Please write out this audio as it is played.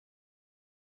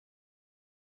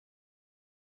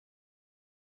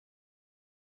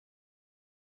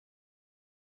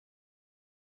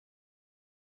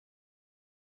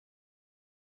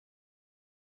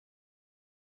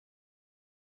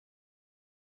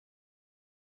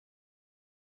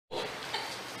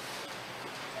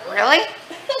Really?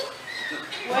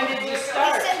 When did you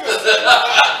start?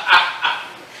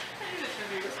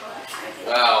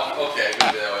 Wow, okay,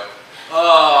 good that way.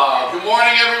 Good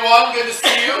morning, everyone. Good to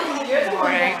see you. You're the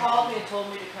one who called me and told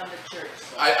me to come to church.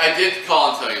 So. I did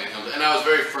call and tell you to come, and I was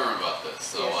very firm about this.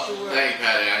 So Yes, you were. thank you,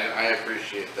 Patty. I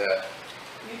appreciate that.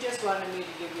 You just wanted me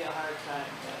to give you a hard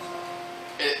time.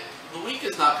 The week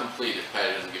is not complete if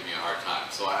Patty doesn't give me a hard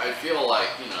time. So I feel like,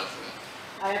 you know.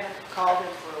 I haven't called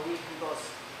him for a week. He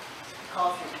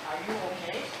calls me, are you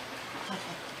okay?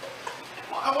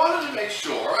 Well, I wanted to make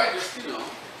sure. I just, you know,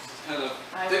 kind of,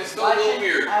 it's still a little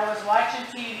weird. I was watching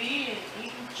TV and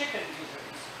eating chicken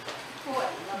gizzards. Oh,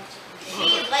 I love chicken.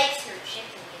 She likes her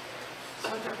chicken gizzards.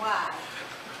 I wonder why.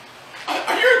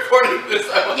 Are you recording this?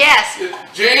 Yes.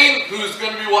 Jane, who's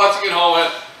going to be watching at home,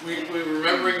 we're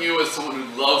remembering you as someone who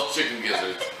loves chicken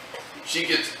gizzards. She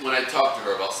gets, when I talk to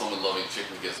her about someone loving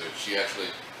chicken gizzards, she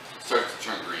actually starts to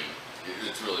turn green.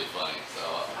 It's really funny. So,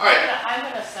 all right. I'm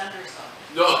gonna send her some.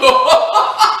 No. Do you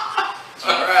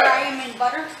All right. fry them in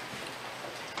butter?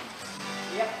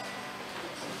 Yep.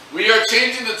 We are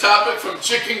changing the topic from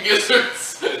chicken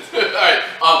gizzards. All right.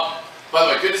 By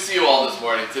the way, good to see you all this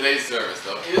morning. Today's service,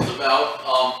 though, is about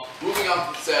moving on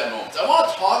from sad moments. I want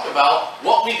to talk about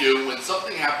what we do when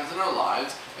something happens in our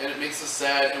lives and it makes us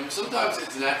sad, and sometimes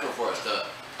it's natural for us to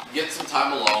get some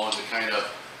time alone to kind of.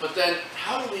 But then,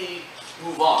 how do we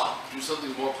move on, do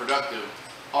something more productive,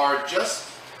 or just,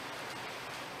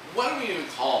 what do we even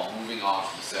call moving on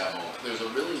from a sad moment? There's a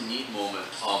really neat moment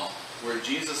where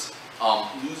Jesus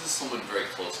loses someone very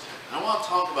close to him. And I want to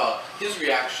talk about his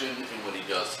reaction and what he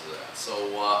does to that. So,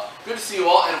 good to see you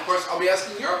all, and of course, I'll be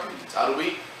asking your opinions. How do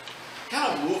we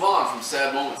kind of move on from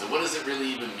sad moments, and what does it really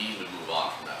even mean to move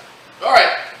on from that? All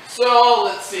right, so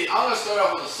let's see. I'm going to start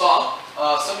off with a song.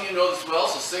 Some of you know this well,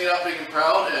 so sing it out big and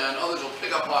proud, and others will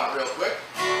pick up on it real quick.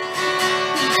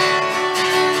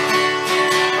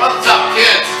 On the top,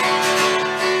 kids.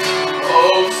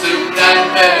 Oh, soon and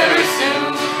very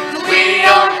soon, we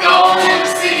are going to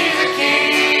see the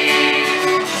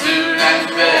King. Soon and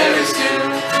very soon,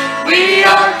 we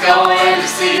are going to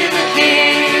see the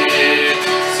King.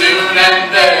 Soon and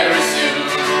very soon,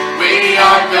 we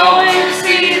are going to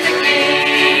see the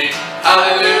King.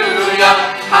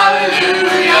 Hallelujah.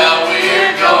 Hallelujah,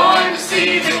 we're going to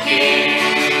see the King.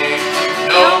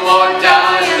 No more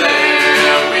dying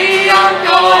there, we are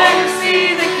going to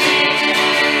see the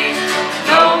King.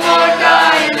 No more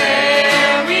dying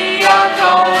there, we are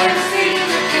going to see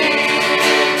the King.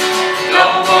 No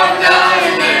more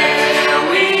dying there,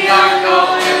 we are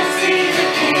going to see the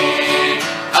King.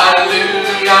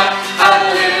 Hallelujah,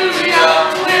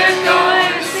 hallelujah, we're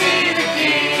going to see the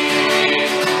King.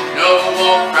 No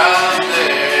more crying there.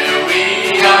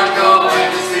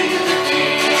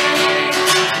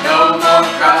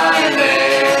 Crying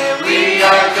there, we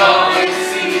are going to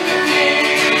see the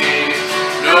King.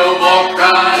 No more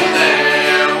crying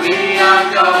there, we are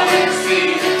going to see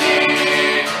the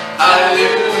King.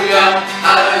 Hallelujah,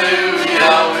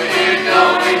 hallelujah, we're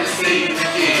going to see the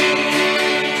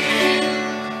King.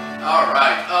 All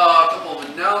right, a couple of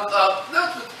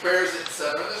announcements, prayers,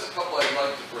 etc. There's a couple I'd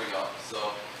like to bring up, so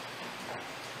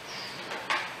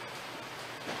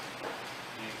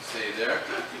you can stay there.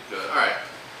 Good. All right.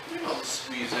 I'll just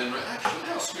squeeze in.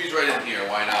 Actually, I'll squeeze right in here.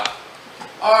 Why not?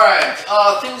 All right.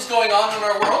 Things going on in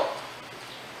our world.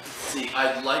 Let's see.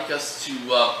 I'd like us to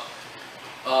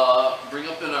bring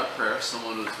up in our prayer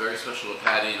someone who's very special to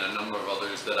Patty and a number of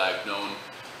others that I've known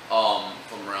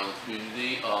from around the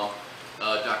community.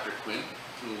 Dr. Quinn,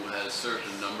 who has served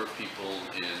a number of people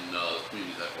in the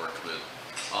communities I've worked with,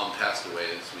 passed away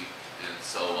this week. And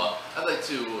so I'd like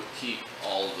to keep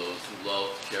all of those who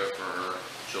love, care for her,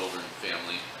 children,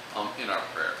 family, in our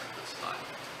prayer at this time.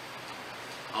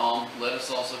 Let us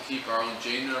also keep our own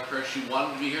Jane in our prayer. She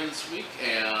wanted to be here this week,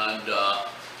 and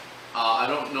I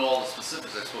don't know all the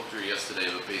specifics. I spoke to her yesterday,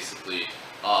 but basically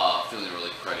feeling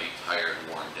really cruddy, tired,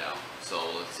 worn down. So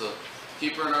let's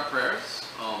keep her in our prayers.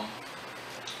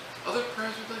 Other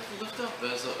prayers we'd like to lift up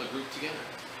as a group together.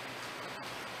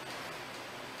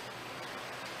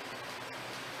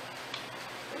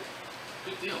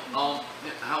 Good deal. How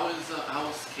is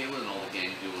Kayla and all the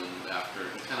gang doing after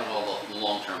kind of all the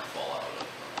long-term fallout of it?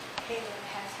 Kayla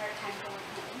has a hard time going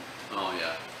home. Oh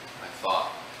yeah, I thought.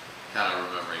 Kind of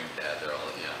remembering Dad there all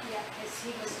the Yeah, because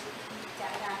he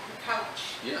died on her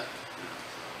couch. Yeah.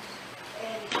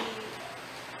 And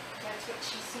that's what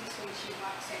she sees when she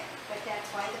walks in. But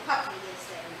that's why the puppy is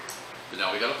there now. But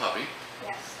now we got a puppy.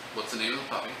 Yes. What's the name of the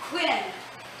puppy? Quinn.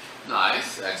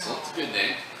 Nice, excellent. It's a good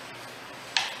name.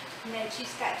 And then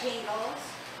she's got Jingles.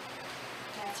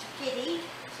 That's her kitty.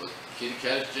 So kitty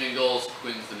cat is Jingles,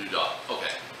 Quinn's the new dog.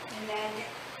 Okay. And then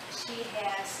she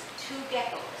has 2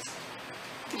 geckos.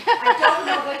 I don't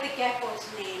know what the geckos'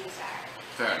 names are,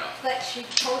 Fair enough. but she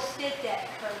posted that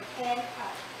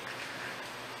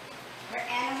her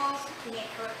animals make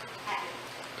her happy.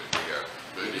 Good to hear.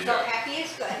 Good to So hear. happy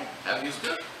is good. Happy is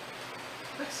good.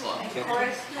 Excellent. And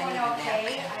Cora's doing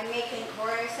okay. I'm making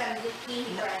Cora some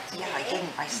zucchini bread today. Yeah, I didn't.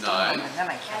 I stole them and then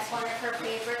I That's kept one of her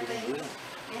favorite things.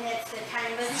 And it's the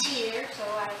time of the year, so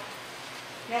I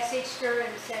messaged her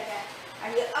and said,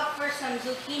 are you up for some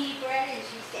zucchini bread? And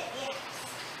she said, yes.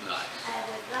 Nice. I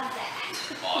would love that.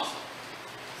 Awesome.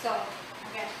 So I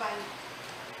gotta find,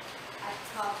 I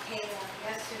called Kayla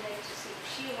yesterday to see if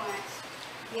she wants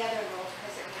the other roll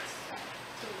because it was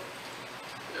too.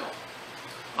 Yeah.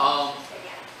 She said,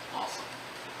 yeah. Awesome.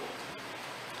 Cool.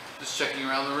 Just checking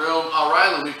around the room.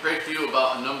 Riley, we prayed for you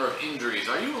about a number of injuries.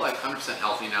 Are you like 100%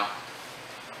 healthy now?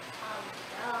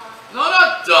 No,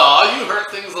 not duh. You hurt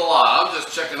things a lot. I'm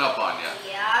just checking up on you.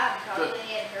 Yeah, probably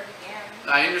it hurt again.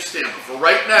 I understand, but for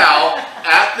right now,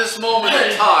 at this moment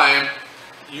in time,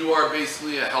 you are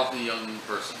basically a healthy young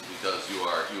person because you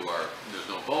are. There's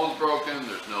no bones broken.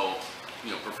 There's no,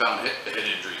 profound head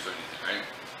injuries or anything, right?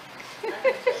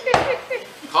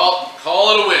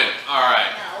 Call it a win. All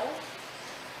right. No.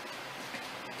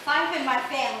 5 in my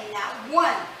family now,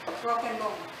 1 broken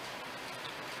bone.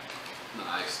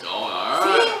 Nice going. All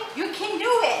right. See, you can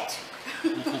do it.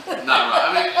 Not right.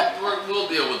 I mean, we'll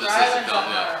deal with this as it Ryland's a comes.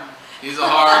 Yeah. harm. He's a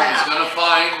harm. He's gonna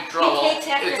find trouble. takes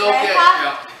after It's okay. Grandpa?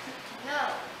 Yeah. No.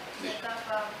 Take off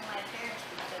my parents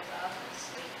because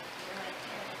obviously you're my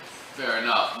parents. Fair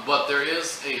enough. But there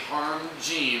is a harm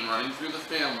gene running through the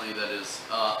family that is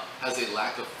has a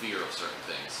lack of fear of certain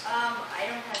things. I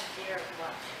don't have fear of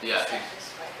much. Yeah, Except for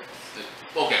spiders.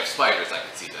 Okay, spiders, I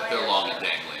can see that. They're long and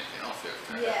Spiders, dangling.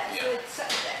 Fair. Yeah, so it's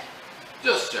something.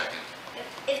 Just checking.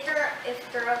 If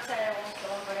they're outside, I won't kill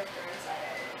them, but if they're inside,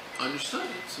 I will. Understood.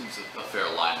 It seems a fair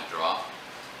line to draw.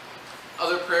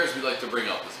 Other prayers we'd like to bring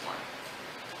up this morning.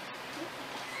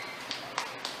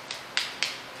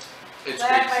 It's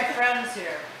Glad great. my friend's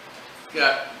here.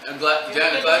 Yeah, I'm glad. Good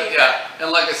Jen, to glad. see you. Yeah,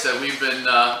 and like I said, we've been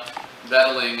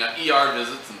battling ER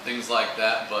visits and things like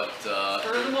that, but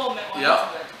For the moment, when yeah.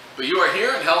 it's good. But you are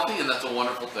here and healthy, and that's a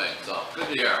wonderful thing. So good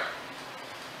to hear.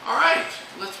 All right,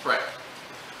 let's pray.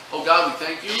 Oh God, we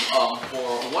thank you for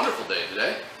a wonderful day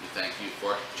today. We thank you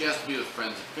for a chance to be with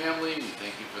friends and family. We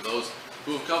thank you for those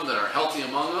who have come that are healthy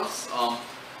among us.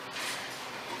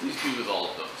 Please be with all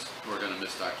of those. We're going to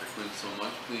miss Dr. Quinn so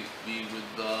much. Please be with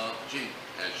Jane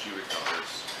as she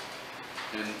recovers.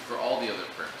 And for all the other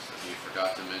prayers that we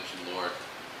forgot to mention, Lord,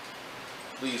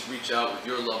 please reach out with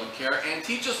your love and care and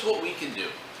teach us what we can do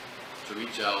to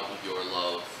reach out with your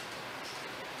love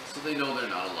so they know they're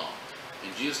not alone.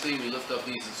 In Jesus' name, we lift up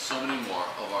these and so many more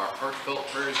of our heartfelt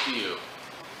prayers to you.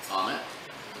 Amen.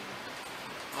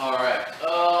 All right.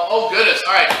 Oh, goodness.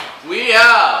 All right. We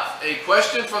have a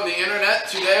question from the internet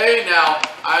today. Now,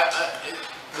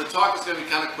 the talk is going to be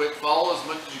kind of quick. Follow as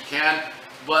much as you can.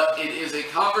 But it is a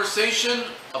conversation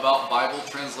about Bible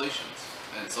translations.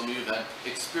 And some of you have had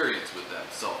experience with them.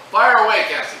 So, fire away,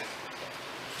 Cassie.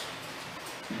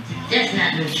 That's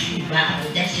not no true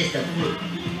Bible. That's just a book.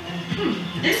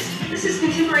 This is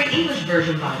Contemporary English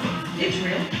Version Bible. It's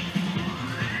real.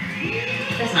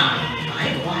 That's not a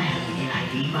Bible. I have an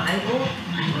NIV Bible.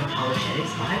 I have an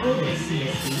Apologetics Bible. There's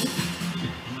CSB.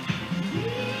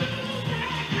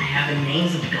 I have a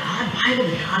Names of God Bible,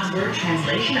 the God's Word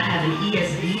translation. I have an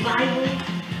ESV Bible.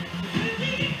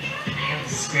 I have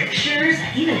the Scriptures.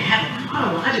 I even have a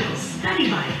chronological study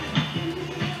Bible.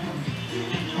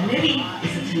 Or maybe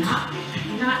it's a Tanakh.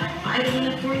 Not Bible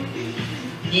enough for you?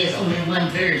 There's only one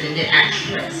version that I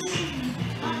trust.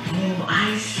 Oh,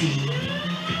 I see.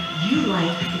 You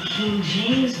like the King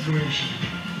James Version.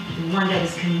 The one that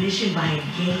was commissioned by a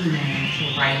gay man to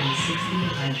write in the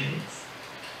 1600s.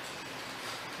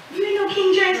 You didn't know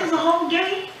King James was a whole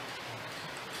gay?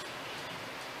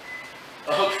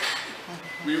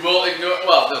 We will ignore,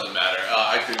 well, it doesn't matter.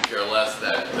 I couldn't care less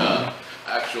that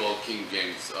actual King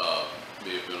James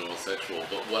may have been homosexual.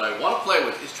 But what I want to play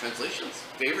with is translations,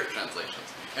 favorite translations.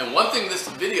 And one thing this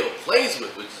video plays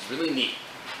with, which is really neat.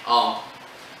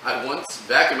 I once,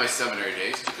 back in my seminary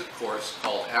days, took a course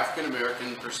called African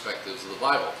American Perspectives of the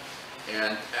Bible.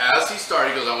 And as he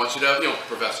started, he goes, I want you to,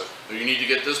 professor, you need to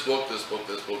get this book, and this.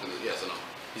 Yes, I know.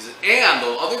 He said, and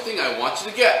the other thing I want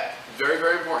you to get, very,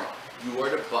 very important, you are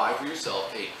to buy for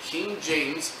yourself a King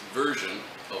James version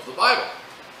of the Bible.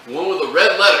 One with the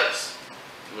red letters.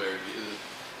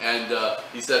 And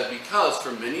he said, because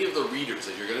for many of the readers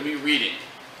that you're going to be reading,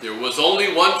 there was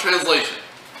only one translation.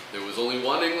 There was only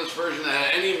one English version that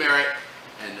had any merit,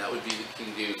 and that would be the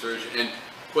King James Version. And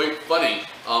quite funny,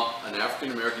 an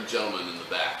African-American gentleman in the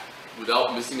back,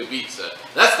 without missing a beat, said,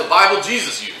 "That's the Bible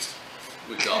Jesus used,"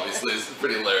 which obviously is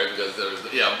pretty hilarious because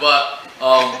there's, yeah, but,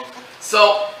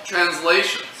 so,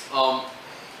 translations.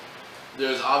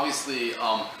 There's obviously,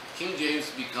 King James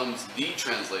becomes the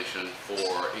translation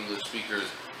for English speakers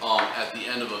at the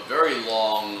end of a very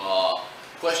long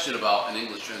question about an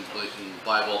English translation of the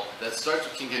Bible that starts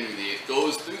with King Henry VIII,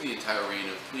 goes through the entire reign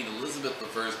of Queen Elizabeth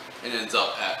I, and ends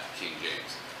up at King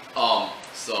James.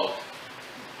 So,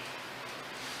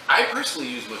 I personally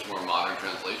use much more modern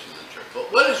translations in church,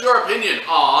 but what is your opinion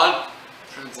on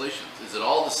translations? Is it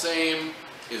all the same?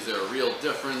 Is there a real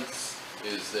difference?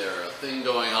 Is there a thing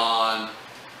going on?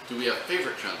 Do we have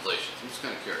favorite translations? I'm just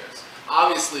kind of curious.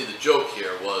 Obviously, the joke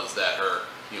here was that her,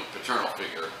 paternal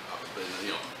figure,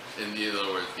 in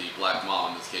other words, the black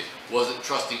mom in this case, wasn't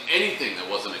trusting anything that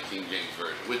wasn't a King James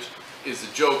version, which is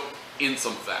a joke in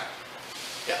some fact.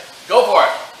 Yeah, go for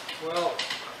it. Well,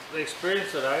 the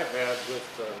experience that I've had with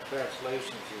translations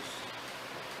is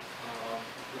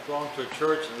we'd gone to a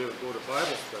church and we would go to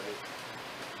Bible study,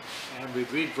 and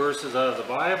we'd read verses out of the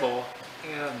Bible,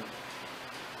 and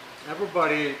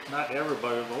everybody, not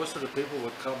everybody, most of the people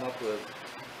would come up with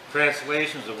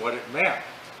translations of what it meant.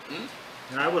 Hmm?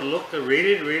 And I would look to read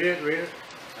it.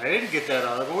 I didn't get that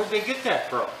out of it. Where did they get that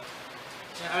from?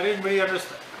 I didn't really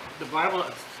understand. The Bible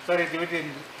study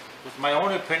with my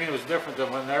own opinion was different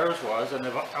than when theirs was, and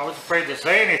I was afraid to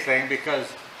say anything because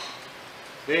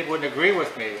they wouldn't agree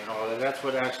with me. That's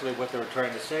what they were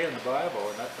trying to say in the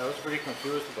Bible, and I was pretty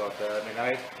confused about that. I mean,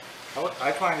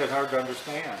 I find it hard to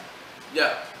understand.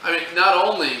 Yeah, I mean, not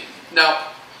only now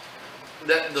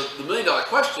that the $1 million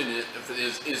question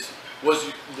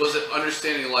was it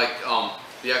understanding like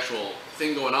the actual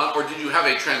thing going on, or did you have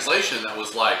a translation that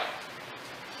was like,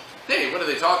 hey, what are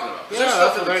they talking about? Yeah, there's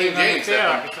stuff in the King James.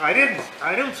 I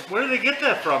didn't. Where did they get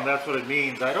that from? That's what it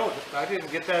means. I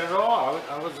didn't get that at all.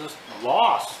 I was just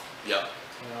lost. Yeah.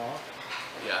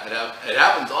 Yeah, it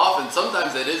happens often.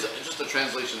 Sometimes it is just a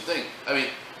translation thing. I mean,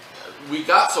 we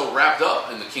got so wrapped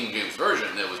up in the King James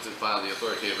Version that was finally the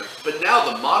authoritative. But now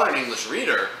the modern English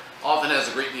reader often has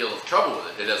a great deal of trouble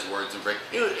with it. It has words and break.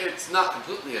 It's not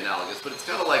completely analogous, but it's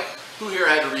kind of like who here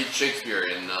had to read Shakespeare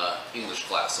in English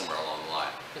class somewhere along the line.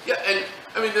 Yeah, and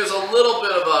I mean, there's a little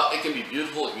bit of it can be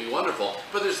beautiful, it can be wonderful,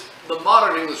 but there's the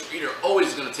modern English reader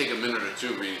always going to take a minute or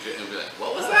two reading it and be like,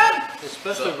 what was that?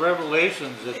 Especially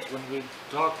Revelations. When we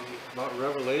talk about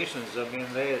Revelations, I mean,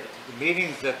 the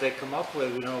meanings that they come up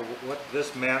with, what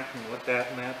this meant and what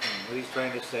that meant and what he's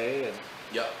trying to say, and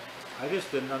yeah, I just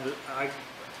didn't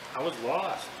I was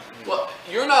lost. Well,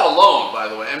 you're not alone, by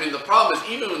the way. I mean, the problem is,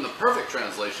 even in the perfect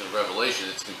translation of Revelation,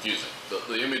 it's confusing.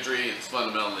 The imagery, it's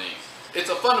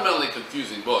a fundamentally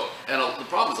confusing book. And the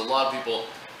problem is a lot of people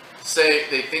say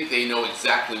they think they know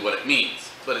exactly what it means.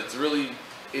 But it's really,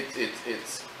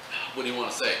 it's what do you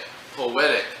want to say,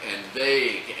 poetic and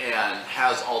vague and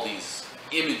has all these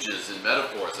images and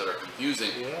metaphors that are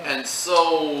confusing. Yeah. And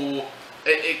so,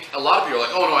 a lot of people are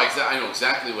like, oh no, I know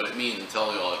exactly what it means and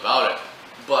tell you all about it.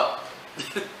 But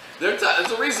there's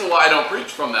a reason why I don't preach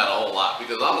from that a whole lot,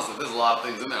 because honestly, there's a lot of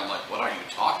things in there. I'm like, what are you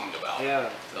talking about? Yeah.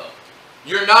 So,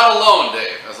 you're not alone,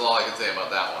 Dave. That's all I can say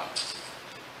about that one.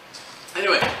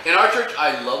 Anyway, in our church,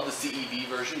 I love the CEV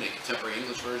version, a contemporary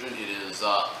English version. It is,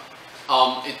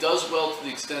 it does well to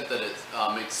the extent that it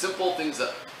makes simple things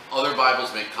that other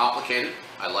Bibles make complicated.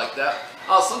 I like that.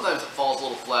 Sometimes it falls a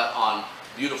little flat on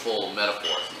beautiful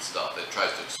metaphors and stuff. It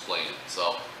tries to explain it.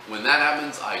 So when that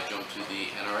happens, I jump to the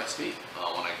NRSV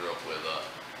when I grew up with.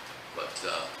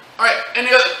 All right.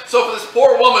 So for this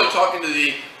poor woman talking to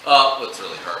the, well, it's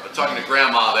really her, but talking to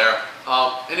Grandma there.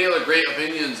 Any other great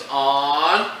opinions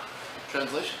on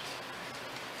translations?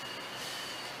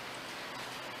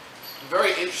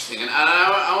 Very interesting, and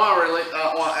I want to relate.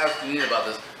 I want to ask Janine about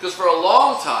this, because for a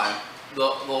long time, the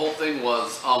whole thing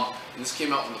was, and this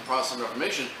came out from the Protestant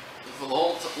Reformation. For the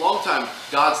long time,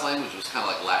 God's language was kind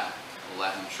of like Latin, the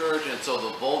Latin Church, and so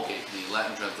the Vulgate, the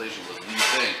Latin translation, was the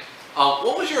thing.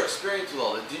 What was your experience with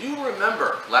all that? Did you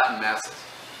remember Latin masses?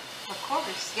 Of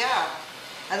course, yeah.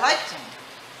 I liked them.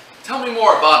 Tell me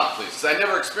more about them, please, because I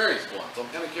never experienced one, so I'm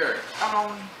kind of curious.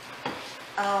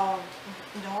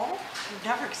 No, you've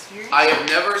never experienced. I have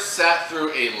never sat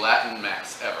through a Latin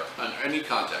mass ever, in any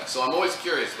context, so I'm always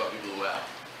curious about people who have.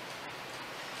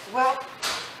 Well,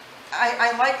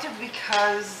 I liked it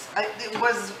because it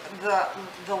was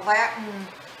the Latin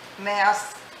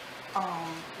mass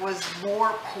was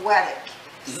more poetic.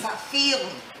 It's not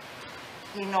feeling.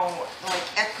 you know, like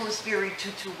echo spirit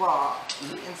tutua,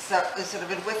 instead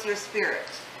of it with your spirit.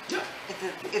 Yeah.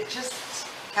 It just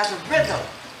has a rhythm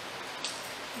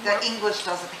that English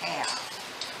doesn't have.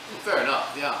 Fair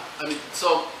enough, yeah. I mean,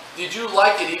 so did you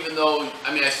like it even though,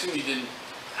 I mean, I assume you didn't,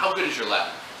 how good is your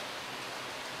Latin?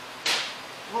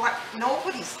 Well,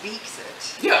 nobody speaks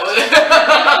it. Yeah.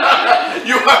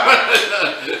 You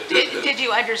are. Did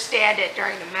you understand it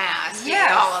during the Mass?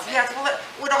 Yes, All of it? yes. Well,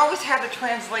 we'd always have the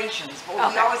translations. But we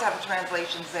Okay. always have the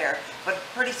translations there. But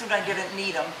pretty soon I didn't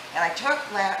need them. And I took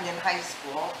Latin in high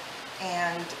school.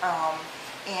 And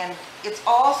it's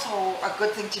also a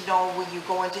good thing to know when you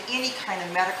go into any kind of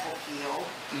medical field.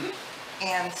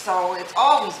 And so it's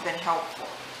always been helpful.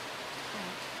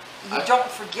 You don't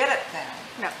forget it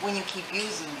then when you keep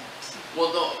using it.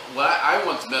 Well, no, I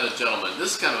once met a gentleman,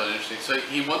 this is kind of interesting, so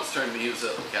he once turned to me, he was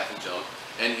a Catholic gentleman,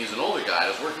 and he's an older guy, I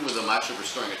was working with him actually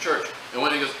restoring a church, and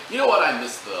when he goes, you know what, I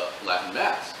miss the Latin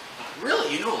Mass.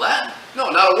 Really, you know Latin?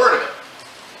 No, not a word of it.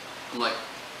 I'm like,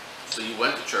 so you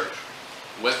went to church,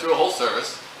 went through a whole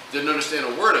service, didn't understand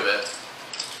a word of it,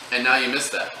 and now you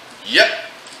missed that. Yep.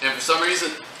 And for some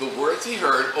reason, the words he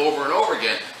heard over and over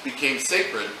again became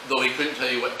sacred, though he couldn't tell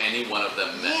you what any one of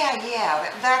them meant.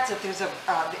 Yeah, that's it. There's a,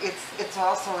 it's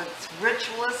also, it's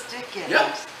ritualistic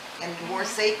and more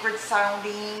sacred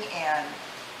sounding, and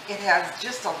it has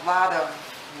just a lot of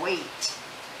weight.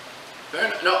 Fair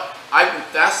enough. No, I've been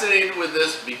fascinated with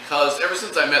this because ever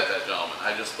since I met that gentleman,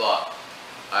 I just thought,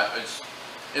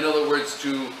 in other words,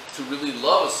 to really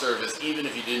love a service, even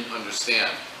if you didn't understand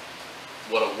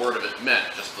what a word of it meant,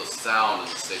 just the sound and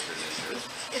the sacred nature.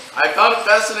 I found it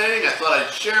fascinating. I thought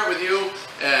I'd share it with you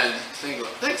and think,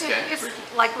 thanks, Ken. It's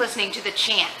like listening to the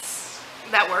chants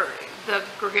that were the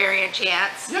Gregorian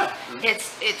chants. Yeah.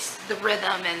 It's the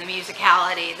rhythm and the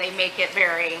musicality. They make it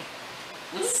very,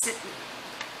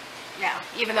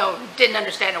 even though didn't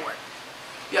understand a word.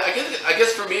 Yeah, I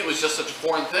guess for me it was just such a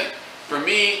foreign thing. For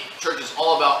me, church is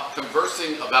all about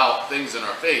conversing about things in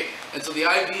our faith. And so the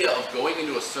idea of going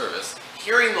into a service,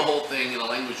 hearing the whole thing in a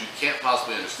language you can't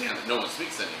possibly understand that no one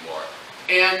speaks anymore,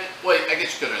 and, well, I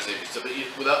guess you could understand yourself,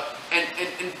 but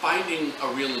and finding a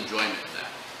real enjoyment in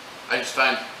that. I just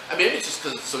find, I mean, maybe it's just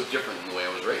because it's so different than the way I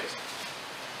was raised.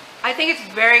 I think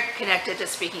it's very connected to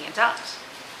speaking in tongues.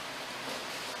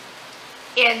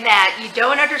 In that you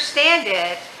don't understand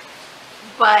it,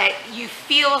 but you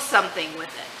feel something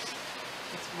with it.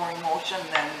 It's more emotion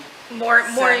than more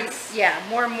sense.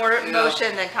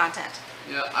 emotion than content.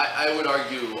 Yeah, I would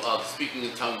argue speaking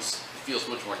in tongues feels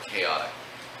much more chaotic.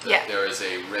 That there is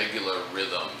a regular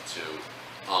rhythm to,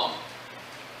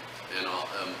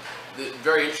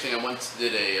 very interesting. I once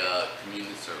did a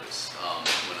communion service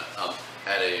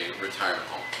at a retirement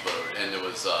home, and it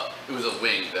was a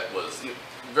wing that was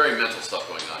very mental stuff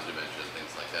going on, dementia and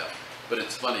things like that. But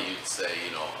it's funny you'd say,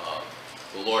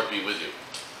 the Lord be with you.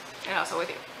 And also with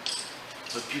you.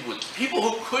 But people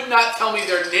who could not tell me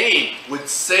their name would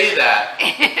say that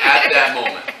at that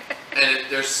moment. And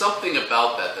there's something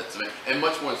about that that's amazing. And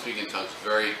much more than speaking in tongues,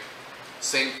 very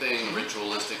same thing,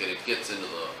 ritualistic, and it gets into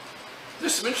the...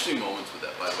 There's some interesting moments with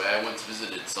that, by the way. I once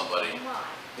visited somebody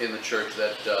in the church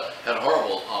that had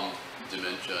horrible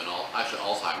dementia and actually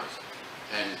Alzheimer's,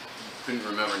 and couldn't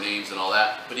remember names and all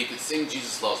that, but he could sing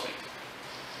Jesus Loves Me.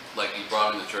 Like, he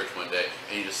brought him to church one day,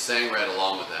 and he just sang right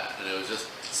along with that. And it was just,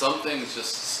 some things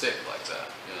just stick like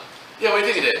that, Yeah, what do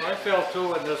you think it did? I felt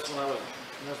too in this, when I was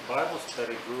in this Bible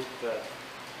study group, that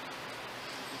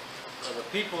the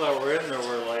people that were in there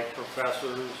were like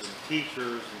professors and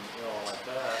teachers and like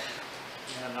that.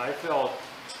 And I felt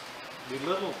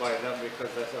belittled by them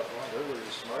because I thought, wow, they're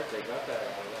really smart, they got that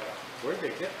out of that. Where'd they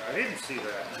get that? I didn't see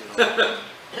that,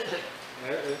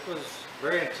 It was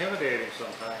very intimidating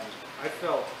sometimes. I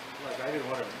felt like I didn't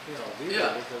want to, be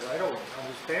there because I don't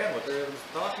understand what they're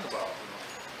talking about.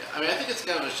 I mean, I think it's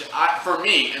kind of for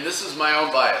me, and this is my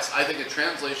own bias, I think a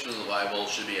translation of the Bible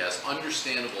should be as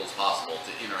understandable as possible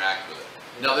to interact with it.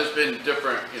 Now, there's been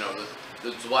different,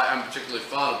 that's why I'm particularly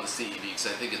fond of the CEV, because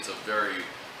I think it's a very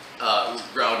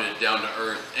grounded,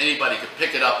 down-to-earth, anybody could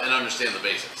pick it up and understand the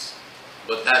basics.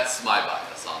 But that's my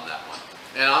bias on that one.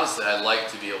 And honestly, I'd like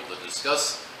to be able to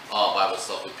discuss Bible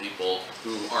stuff with people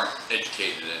who aren't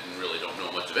educated and really don't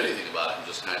know much of anything about it and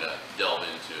just kind of delve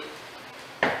into.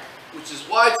 Which is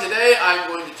why today I'm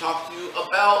going to talk to you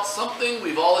about something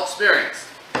we've all experienced.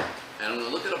 And I'm going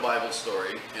to look at a Bible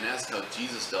story and ask how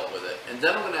Jesus dealt with it. And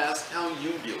then I'm going to ask how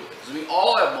you deal with it. Because we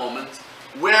all have moments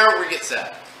where we get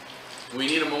sad. We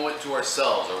need a moment to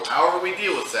ourselves, or however we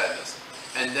deal with sadness.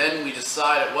 And then we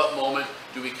decide at what moment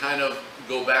do we kind of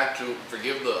go back to,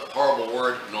 forgive the horrible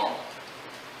word, normal.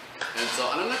 And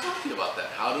so, and I'm going to talk to you about that.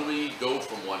 How do we go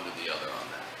from one to the other on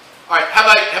that? All right, have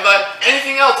I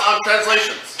anything else on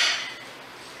translations?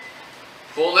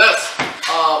 Fullness.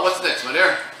 What's next, my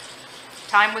dear?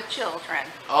 Time with children.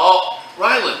 Oh,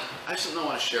 Rylan, I have something I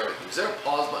want to share with you. Is there a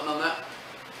pause button on that?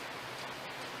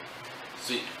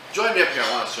 See, join me up here.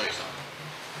 I want to show you something.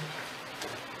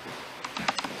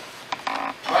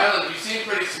 Rylan, you seem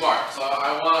pretty smart, so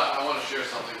I want to share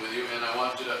something with you, and I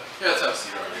want you to. Yeah, let's have a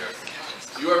seat over here.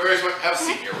 You are very smart. Have a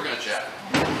seat here. We're going to chat.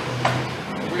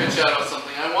 We're going to chat about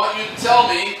something. I want you to tell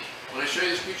me, when I show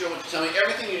you this picture, I want you to tell me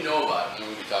everything you know about it, and then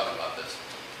we'll be talking about this.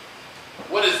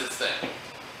 What is this thing?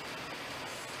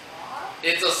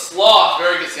 It's a sloth.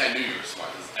 Very good. See, I knew you were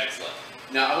smart. This is excellent.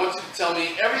 Now, I want you to tell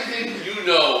me everything you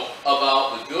know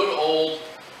about the good old,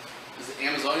 is it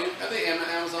Amazonian? Are they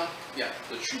Amazon? Yeah,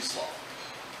 the tree sloth.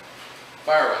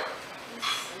 Fire away.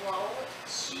 Slow.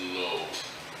 Slow.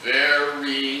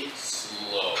 Very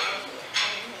slow.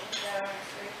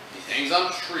 He hangs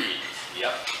on trees.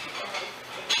 Yep.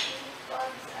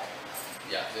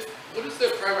 Yeah. What is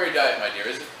their primary diet, my dear?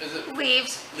 Is it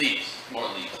Leaves. leaves? More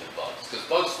leaves than bugs, because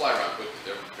bugs fly around quickly.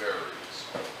 They're very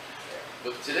smart.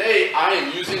 But today I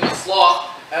am using the sloth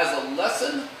as a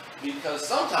lesson because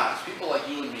sometimes people like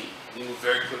you and me, we move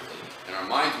very quickly, and our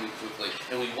minds move quickly,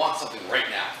 and we want something right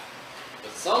now.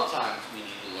 But sometimes we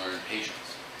need to learn patience.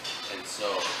 And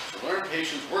so, to learn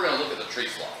patience, we're going to look at the tree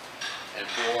sloth. And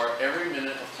for every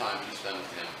minute of time you spend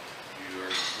with him,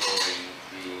 you're going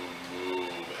to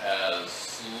move as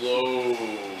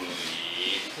slowly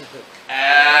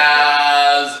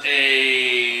as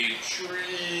a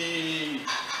tree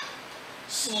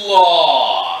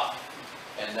sloth.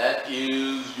 And that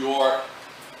is your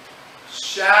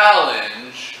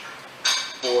challenge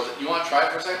for, you want to try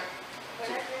it for a second? What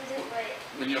happens if I...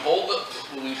 When you hold the,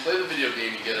 when you play the video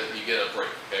game, you get a break,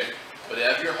 okay? But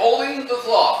if you're holding the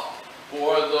sloth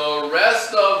for the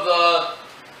rest of the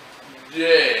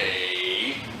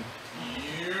day,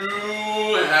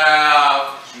 you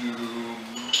have to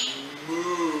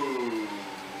move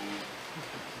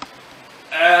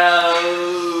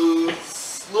as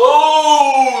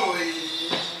slowly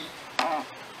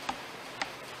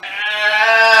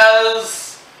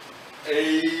as a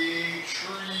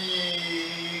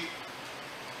tree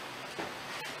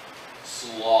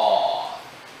sloth.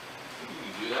 You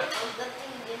can do that. Well, the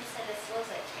thing you didn't say as slow as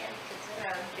I can because then I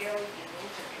would barely be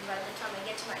moving. And by the time I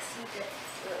get to my seat,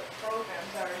 the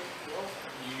program's already over.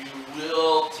 You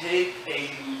will take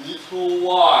a little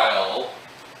while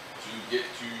to get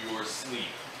to your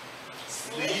sleep.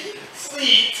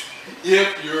 Sleep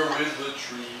if you're with the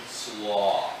tree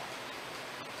sloth.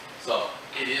 So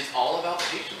it is all about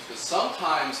patience because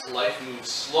sometimes life moves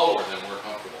slower than we're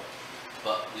comfortable.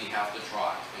 But we have to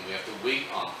try and we have to wait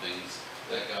on things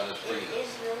that God is bringing It us.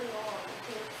 is really long. It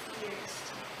takes years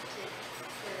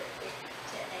for it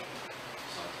to end.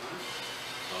 Sometimes.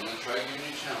 So I'm going to try giving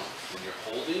you a challenge. When you're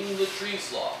holding the tree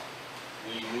sloth,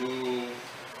 we move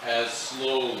as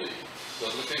slowly. So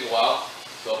it's going to take a while.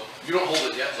 So you don't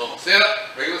hold it yet. So stand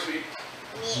up, regular speed.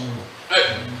 Hey,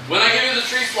 when I give you the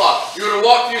tree sloth, you're going to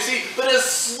walk to your seat, but as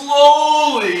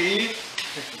slowly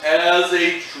as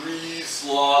a tree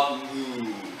sloth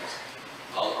moves.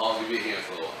 I'll give you a hand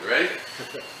for a little. You ready?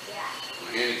 Yeah.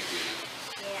 I'm handing it to you.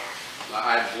 Yeah.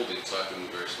 I'm holding it, so I have to move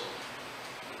very slowly.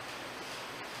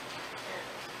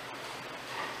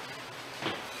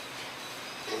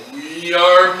 We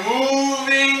are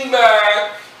moving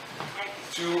back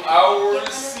to our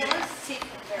seat.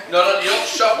 No, you don't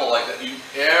shuffle like that. You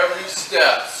every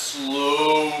step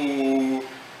slow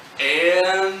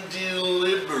and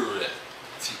deliberate.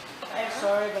 I'm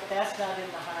sorry, but that's not in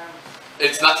the harm.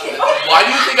 It's not. Why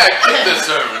do you think I picked this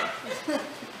sermon?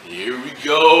 Here we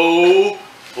go.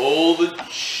 Pull the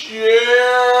chair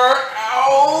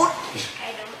out.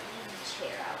 I don't need the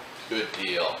chair out. Good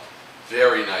deal.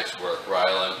 Very nice work,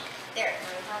 Rylan. There,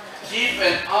 it's on the... Keep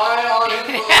an eye on him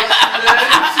for the rest of the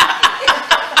day.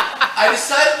 I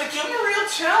decided to give him a real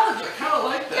challenge. I kind of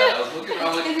like that. I was looking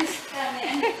around like,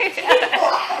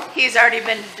 He's already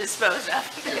been disposed of.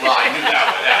 well, I knew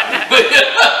that would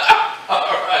happen. All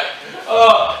right.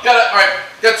 All right.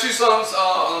 Got two songs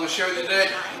I'm going to share with you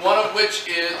today. One of which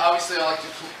is, obviously, I like to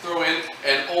throw in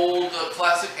an old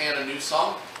classic and a new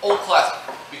song. Old classic,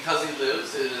 Because He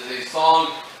Lives. It is a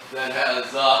song that has,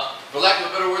 for lack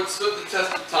of a better word, stood the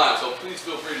test of time. So please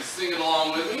feel free to sing it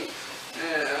along with me.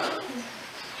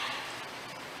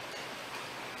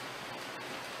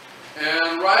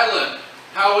 And Rylan,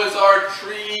 how is our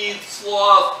tree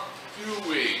sloth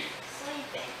doing?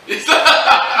 Sleeping.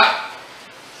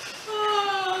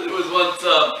 There was once,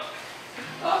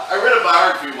 I read a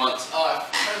biography once, I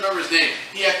can't remember his name.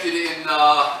 He acted in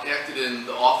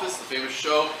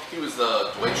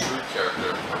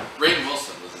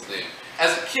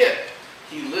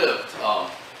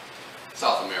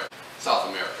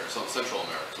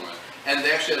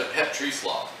tree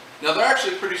sloth. Now they're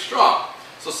actually pretty strong,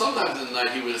 so sometimes in the night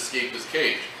he would escape his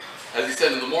cage. As he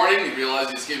said, in the morning he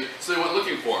realized he escaped, so they went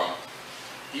looking for him.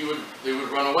 They would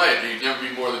run away, but he'd never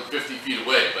be more than 50 feet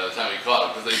away by the time he caught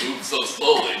him, because they moved so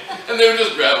slowly. And they would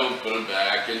just grab him, put him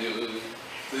back, and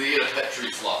so he had a pet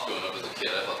tree sloth going up as a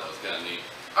kid. I thought that was kind of neat.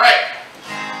 All right.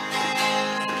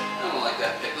 I don't like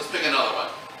that pick. Let's pick another one.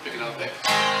 Pick another pick.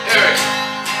 Eric.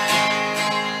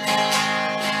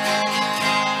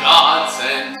 God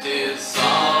sent his son.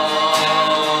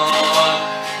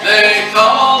 They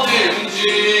called him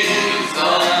Jesus.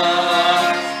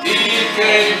 He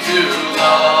came to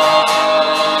love,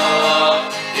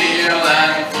 heal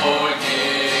and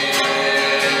forgive.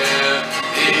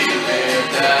 He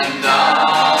lived and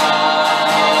died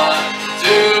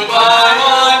to buy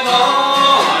my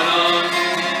pardon.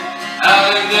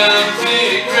 An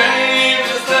empty grave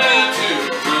is there to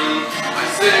prove my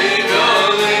Savior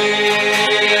lived.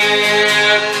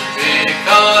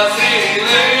 Because he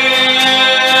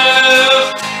lives,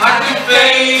 I can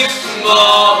face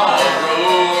tomorrow.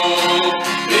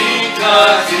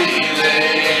 Because he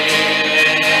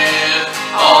lives,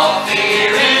 all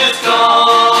fear is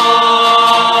gone.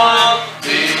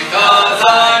 Because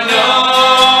I know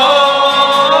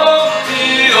he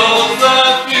owns the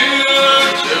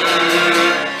future.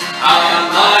 Our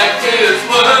life is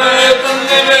worth the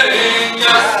living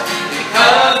just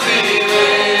because he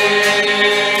lives.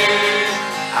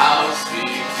 I'll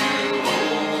speak to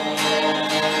home,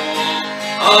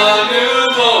 a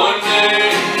newborn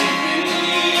baby,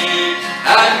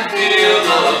 and feel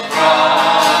the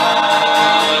pride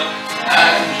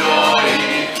and joy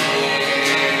he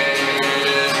gives.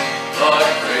 But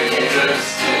greater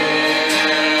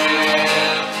still,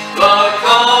 the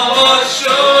calm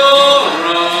assurance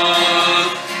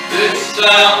this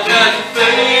child can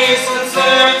face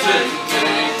uncertainty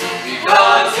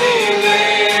because he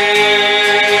lives.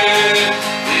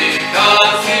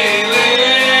 Because he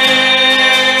lives,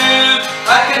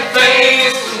 I can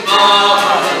face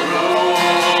tomorrow.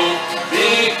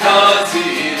 Because he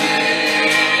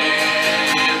lives,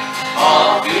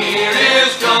 all fear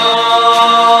is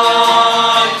gone.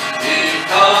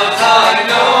 Because I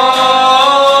know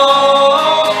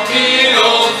he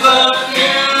owns the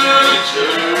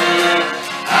future,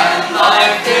 and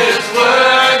life is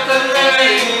worth the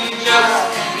living just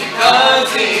because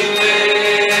he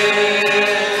lives.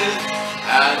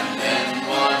 And then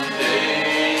one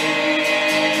day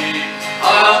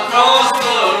I'll cross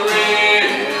the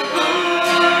river,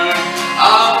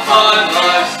 I'll find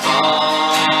life's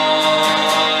fun,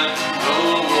 no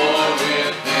war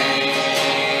with pain.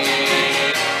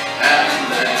 And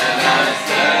then as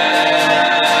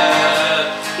death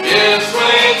gives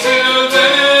way to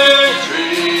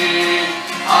victory,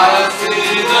 I'll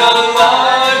see the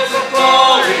lights of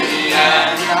glory,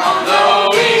 and I'll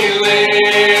know he lives.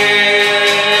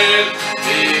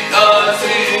 Because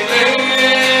he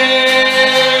lives,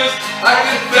 I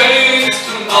can face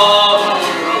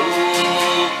tomorrow.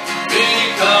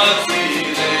 Because he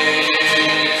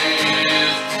lives,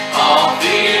 all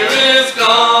fear is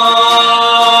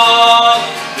gone.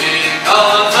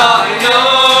 Because I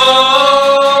know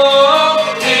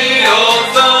he owns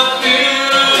the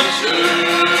future,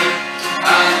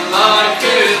 and life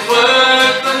is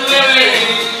worth the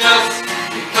living just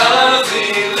because he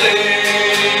lives.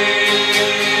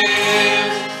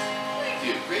 Thank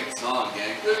you. Great song,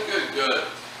 gang. Good, good, good.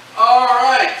 All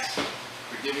right.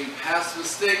 Forgiving past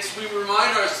mistakes, we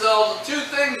remind ourselves of two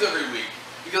things every week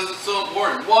because it's so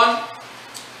important. One,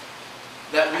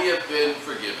 that we have been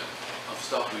forgiven of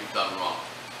stuff we've done wrong.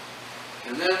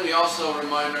 And then we also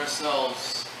remind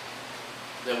ourselves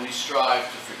that we strive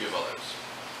to forgive others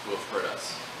who have hurt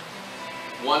us.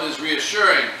 One is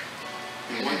reassuring,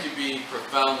 and one can be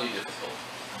profoundly difficult.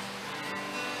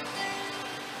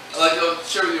 I'd like to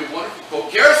share with you a wonderful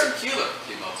quote. Garrison Keillor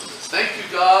came up with this. Thank you,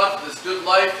 God, for this good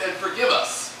life, and forgive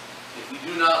us if we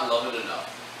do not love it enough.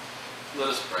 Let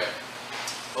us pray.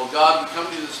 Oh God, we come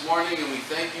to you this morning and we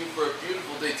thank you for a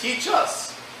beautiful day. Teach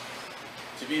us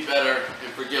to be better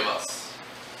and forgive us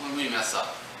when we mess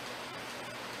up.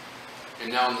 And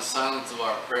now in the silence of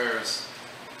our prayers,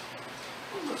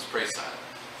 let's pray silently.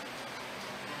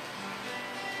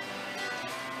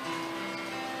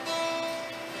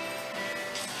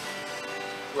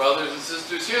 Brothers and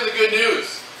sisters, hear the good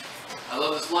news. I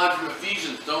love this line from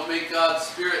Ephesians. Don't make God's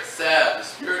Spirit sad. The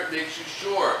Spirit makes you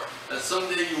sure that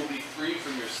someday you will be free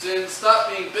from your sins. Stop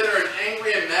being bitter and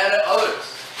angry and mad at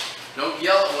others. Don't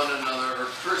yell at one another or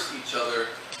curse each other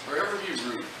or ever be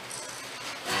rude.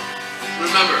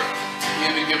 Remember, we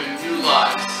have been given new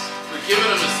lives, forgiven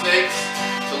of mistakes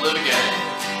to live again.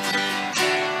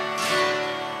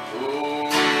 Oh,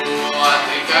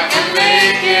 I can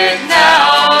make it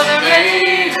now, the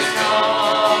rain is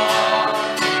gone.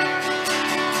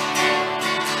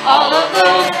 All of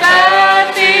those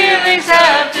bad feelings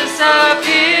have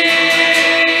disappeared.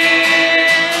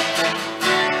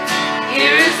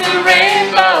 Here is the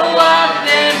rainbow I've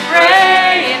been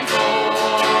praying for.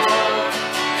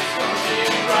 It's gonna be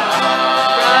a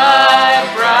bright,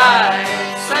 bright,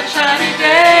 sunshiny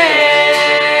day.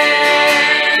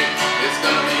 It's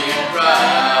gonna be a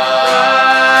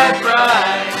bright,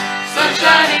 bright,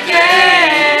 sunshiny day.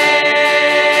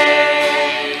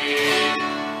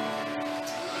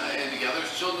 Alright, and together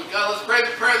as children of God, let's pray the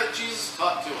prayer that Jesus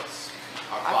taught to us.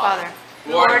 Our Father,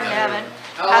 who art in heaven,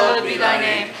 hallowed be thy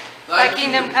name. Thy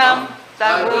kingdom come,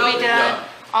 thy will be done,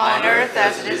 on earth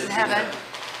as it is in heaven.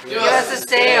 Give us this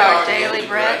day our daily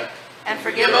bread, and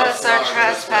forgive us our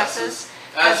trespasses,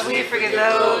 as we forgive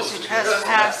those who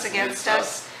trespass against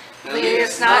us. Lead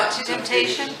us not to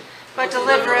temptation, but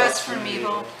deliver us from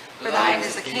evil. For thine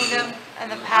is the kingdom,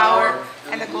 and the power,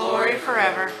 and the glory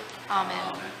forever.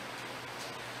 Amen.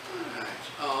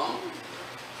 Alright,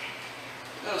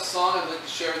 I got a song I'd like to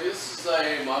share with you. This is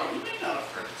a modern, you may not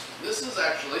have heard this. This is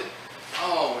actually,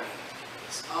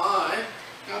 I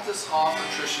got this off of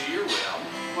Trisha Yearwood album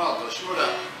a while ago. She wrote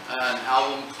an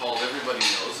album called Everybody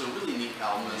Knows, a really neat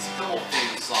album. There's a couple of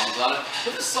famous songs on it,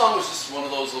 but this song was just one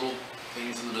of those little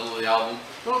things in the middle of the album.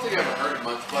 I don't think I ever heard it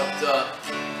much, but I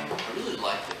really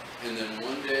liked it. And then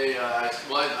one day, I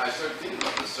started thinking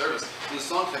about this service, and the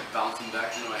song kept bouncing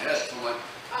back into my head, so I'm like,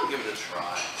 I'll give it a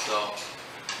try. So,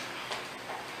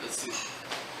 let's see.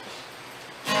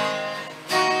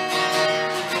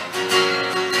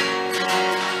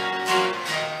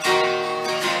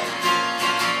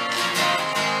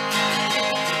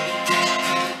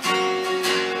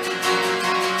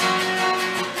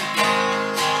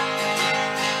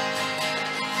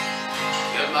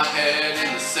 My head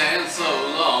in the sand so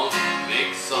long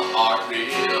makes the heart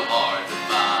real hard to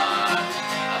find.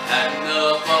 I've had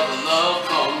enough of the love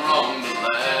gone wrong to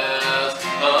last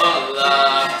a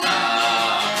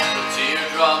lifetime. The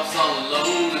teardrops on a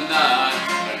lonely night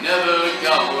are never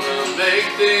gonna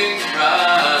make things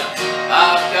right.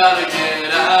 I've gotta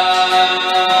get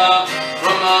out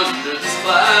from under this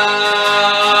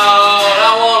cloud.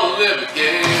 I wanna live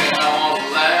again, I wanna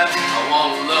laugh, I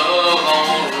wanna love, I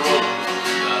wanna roll.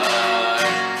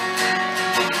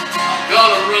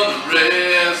 Gonna run the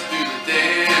race, do the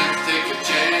dance, take a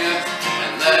chance,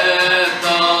 and let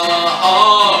the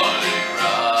heartache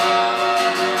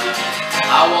ride.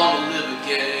 I wanna live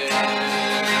again.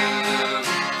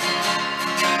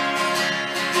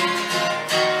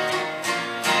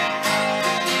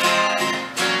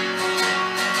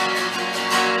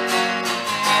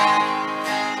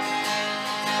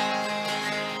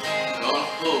 Gonna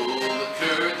pull the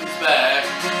curtains back,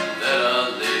 let a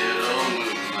little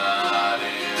moonlight in.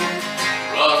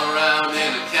 Run around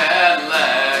in a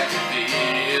Cadillac and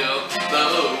feel the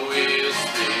wheels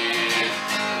spin.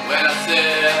 And when I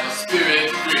set my spirit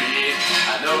free,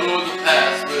 I know the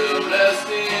past will rest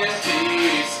in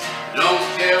peace. Don't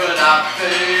care what I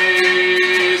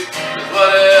face, 'cause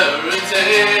whatever it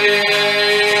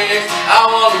takes. I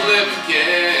wanna live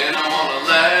again, I wanna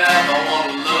laugh, I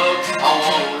wanna love, I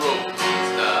wanna roll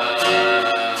these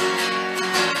dice.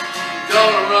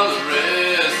 Gonna run the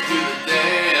race, do the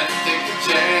dance, take a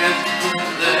chance,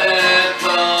 and let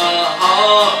the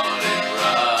heartache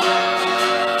ride.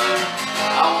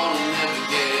 I wanna live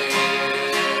again.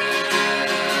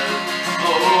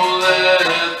 Oh,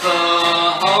 let the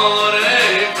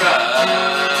heartache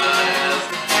rise.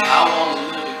 I wanna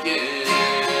live again.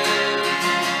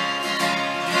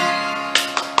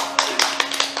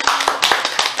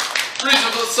 Reason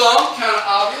for the song, kind of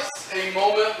obvious. A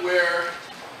moment where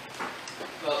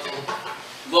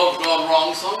love gone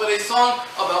wrong song, but a song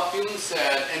about feeling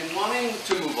sad and wanting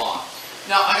to move on.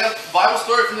 Now, I got a Bible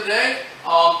story from the day.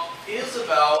 It's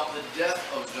about the death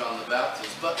of John the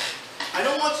Baptist, but I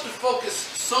don't want you to focus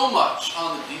so much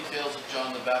on the details of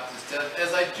John the Baptist's death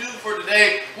as I do for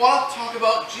today. I want to talk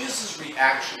about Jesus'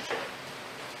 reaction to it.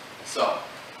 So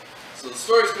the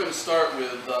story is going to start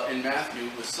with in Matthew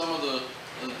with some of the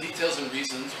details and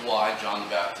reasons why John the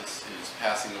Baptist is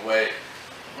passing away.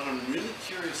 What I'm really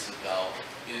curious about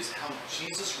is how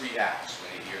Jesus reacts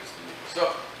when he hears the news.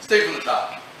 So, let's take from the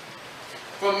top.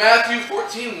 From Matthew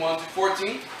 14, 1 to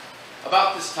 14,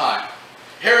 about this time,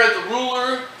 Herod the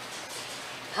ruler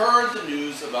heard the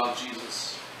news about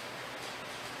Jesus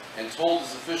and told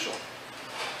his official,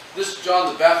 this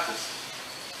John the Baptist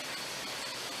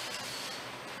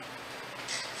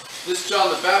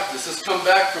has come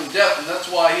back from death, and that's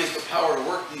why he has the power to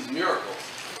work these miracles.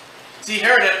 See,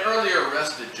 Herod had earlier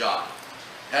arrested John,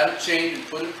 had him chained and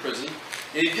put in prison.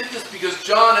 And he did this because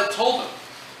John had told him,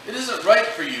 "It isn't right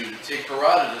for you to take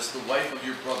Herodias, the wife of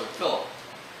your brother Philip."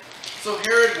 So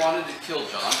Herod wanted to kill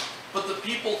John, but the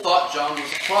people thought John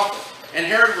was a prophet, and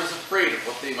Herod was afraid of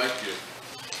what they might do.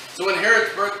 So when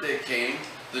Herod's birthday came,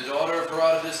 the daughter of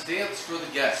Herodias danced for the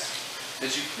guests,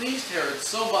 and she pleased Herod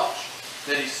so much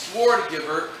that he swore to give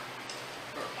her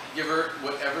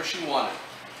whatever she wanted.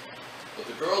 But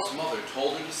the girl's mother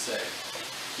told her to say,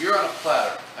 "Here on a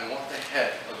platter, I want the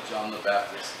head of John the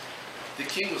Baptist." The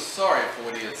king was sorry for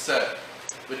what he had said,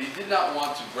 but he did not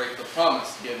want to break the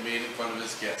promise he had made in front of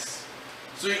his guests.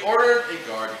 So he ordered a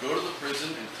guard to go to the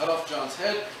prison and cut off John's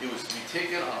head. It was to be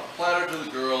taken on a platter to the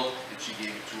girl, and she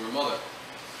gave it to her mother.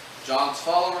 John's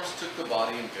followers took the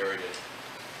body and buried it.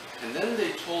 And then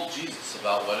they told Jesus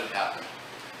about what had happened.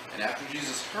 And after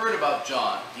Jesus heard about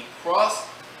John, he crossed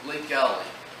Lake Galilee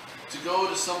to go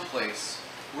to some place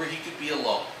where he could be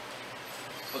alone.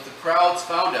 But the crowds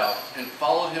found out and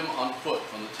followed him on foot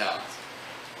from the towns.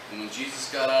 And when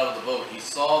Jesus got out of the boat, he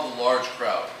saw the large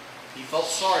crowd. He felt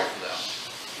sorry for them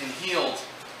and healed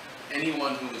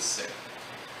anyone who was sick.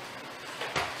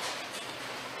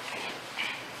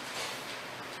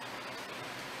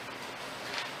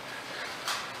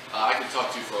 I could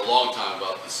talk to you for a long time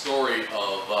about the story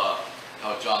of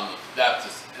how John the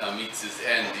Baptist meets his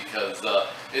end, because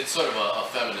it's sort of a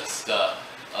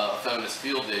feminist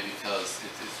field day, because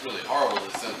it's really horrible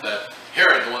in the sense that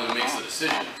Herod, the one who makes the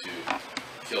decision to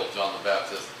kill John the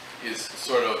Baptist, is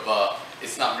sort of,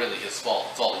 it's not really his fault.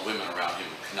 It's all the women around him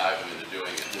who connive him into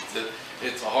doing it.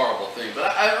 It's a horrible thing.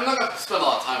 But I'm not going to spend a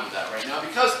lot of time with that right now,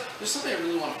 because there's something I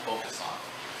really want to focus on.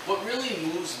 What really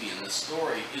moves me in this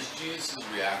story is Jesus'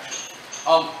 reaction.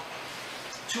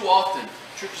 Too often,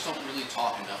 churches don't really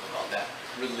talk enough about that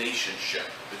relationship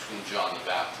between John the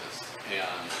Baptist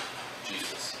and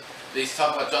Jesus. They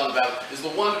talk about John the Baptist as the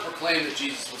one to proclaim that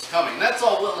Jesus was coming. And that's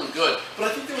all well and good, but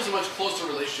I think there was a much closer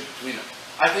relationship between them.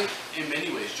 I think in many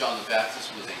ways John the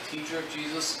Baptist was a teacher of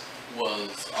Jesus,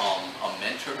 was a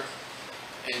mentor,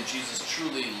 and Jesus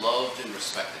truly loved and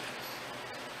respected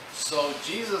him. So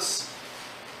Jesus,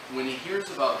 when he hears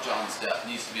about John's death,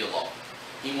 needs to be alone.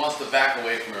 He wants to back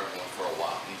away from everyone for a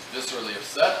while. He's viscerally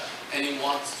upset, and he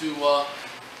wants to,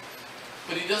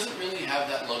 but he doesn't really have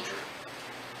that luxury.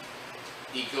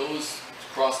 He goes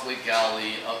across Lake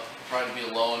Galilee, trying to be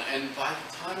alone, and by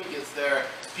the time he gets there,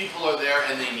 people are there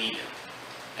and they need him.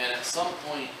 And at some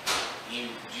point,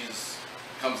 Jesus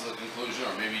comes to the conclusion,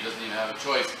 or maybe he doesn't even have a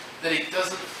choice, that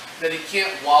he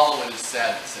can't wallow in his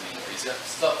sadness anymore. He's got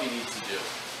stuff he needs to do.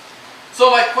 So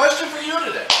my question for you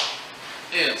today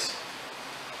is,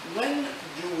 when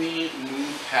do we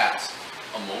move past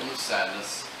a moment of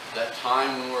sadness, that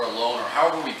time when we're alone, or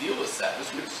however we deal with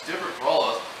sadness, which is different for all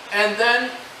of us, and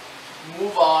then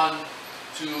move on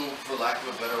to, for lack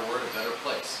of a better word, a better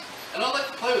place? And I'd like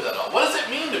to play with that all. What does it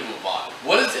mean to move on?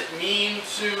 What does it mean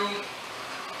to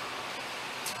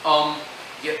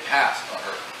get past a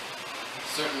hurt?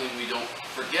 Certainly we don't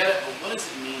forget it, but what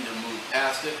does it mean to move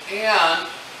past it? And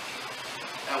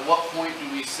at what point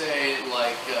do we say,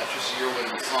 like Trisha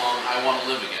Yearwood in the song, "I Want to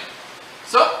Live Again"?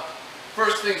 So,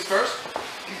 first things first.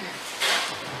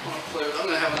 I'm going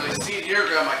to have a nice seat here,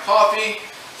 grab my coffee,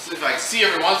 see if I can see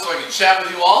everyone so I can chat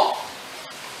with you all.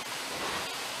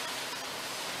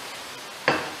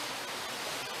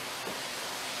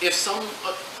 If some,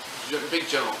 big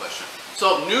general question.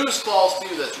 So news falls to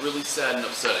you that's really sad and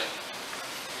upsetting.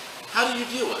 How do you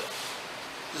deal with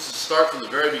it? Just to start from the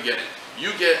very beginning.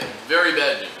 You get very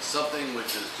bad news, something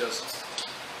which is just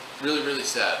really, really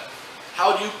sad.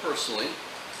 How do you personally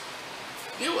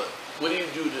deal with it? What do you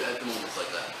do at the moments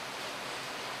like that?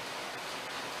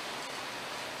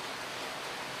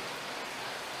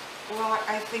 Well,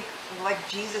 I think like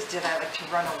Jesus did, I like to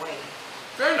run away.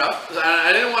 Fair enough.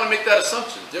 I didn't want to make that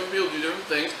assumption. Different people do different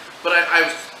things, but I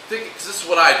was thinking, because this is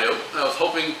what I do, and I was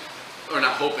hoping, or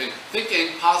not hoping,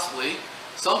 thinking possibly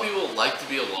some people like to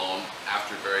be alone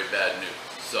after very bad news.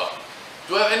 So,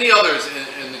 do I have any others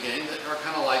in the game that are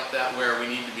kind of like that, where we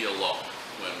need to be alone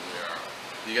when we are?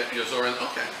 You got yours over in,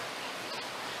 okay.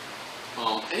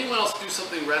 Anyone else do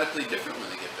something radically different when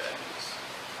they get bad news?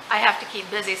 I have to keep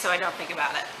busy so I don't think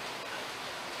about it.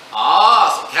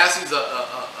 So Cassie's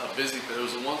a busy, but it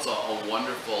was once a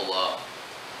wonderful,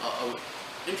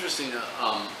 interesting,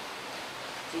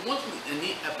 so once a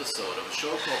neat episode of a show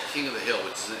called King of the Hill,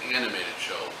 which is an animated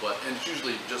show, and it's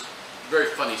usually just very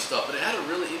funny stuff, but it had a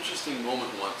really interesting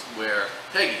moment once where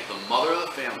Peggy, the mother of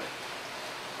the family,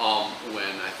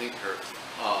 when I think her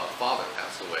father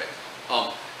passed away,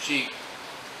 she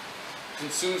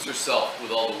consumes herself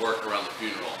with all the work around the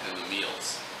funeral and the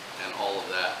meals and all of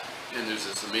that. and there's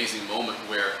this amazing moment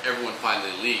where everyone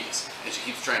finally leaves, and she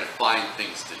keeps trying to find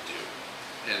things to do.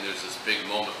 And there's this big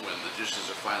moment when the dishes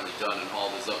are finally done and all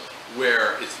this up,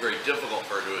 where it's very difficult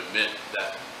for her to admit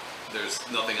that there's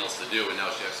nothing else to do, and now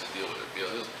she has to deal with her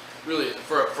feelings. Really,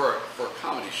 for a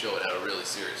comedy show, it had a really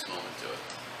serious moment to it.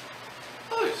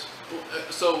 Nice.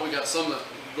 So we got some that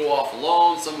go off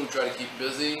alone, some who try to keep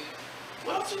busy.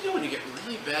 What else do you do when you get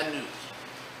really bad news?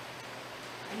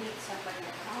 I need somebody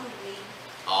around me.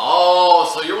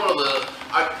 Oh, so you're one of the.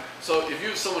 So if you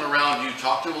have someone around, do you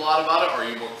talk to them a lot about it, or are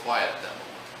you more quiet at that moment?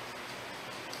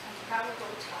 I probably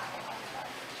talk about it.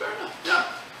 Fair enough. Yeah.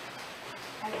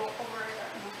 I go over it and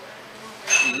over it and over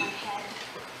it in my head.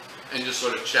 And just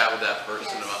sort of chat with that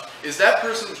person Yes. about. Is that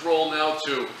person's role now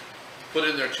to put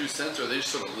in their 2 cents, or are they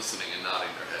just sort of listening and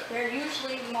nodding their head? They're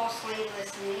usually mostly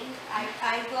listening. I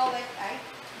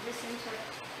listen to it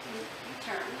in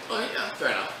return. Oh yeah,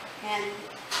 fair enough. And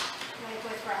like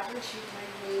with Robin, she's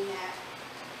been doing that.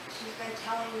 She's been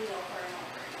telling me over and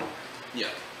over and over.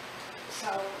 Yeah.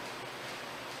 So,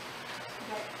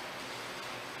 but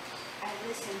I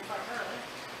listen for her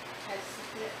because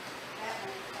that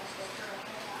one comes with her a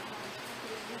whole lot more.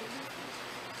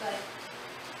 But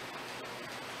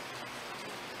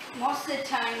most of the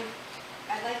time,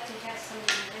 I like to have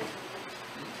somebody with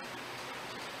me.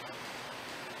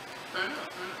 Fair enough.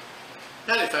 Fair enough.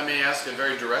 Patty, if I may ask a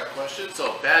very direct question,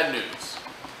 so bad news.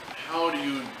 How do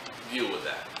you deal with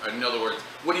that? Or in other words,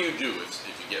 what do you do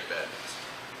if you get bad news?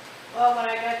 Well, when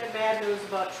I got the bad news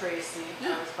about Tracy,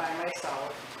 Yeah. I was by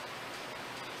myself.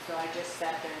 So I just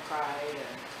sat there and cried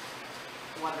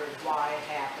and wondered why it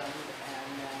happened,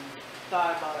 and then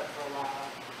thought about it for a while.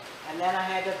 And then I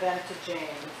had to vent to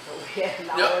James, so we had an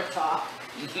hour talk.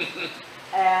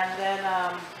 And then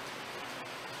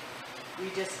we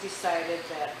just decided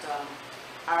that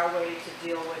our way to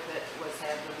deal with it was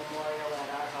have the memorial at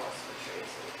our house for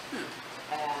Tracy.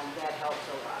 And that helped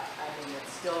a lot. I mean,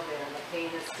 it's still there, the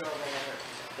pain is still there.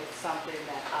 It's something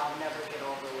that I'll never get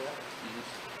over with.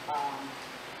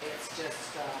 It's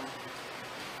just,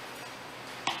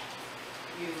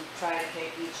 you try to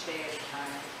take each day at a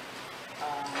time.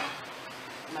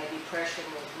 My depression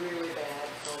was really bad,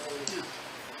 so they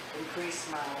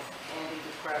increased my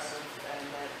antidepressants, and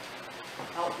that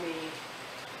helped me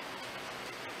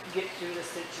get through the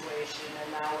situation.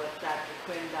 And now with Dr.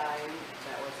 Quinn dying,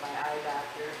 that was my eye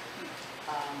doctor,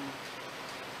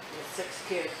 with 6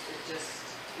 kids, it just,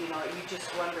 you know, you just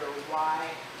wonder why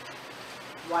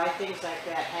things like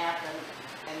that happen,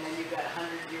 and then you've got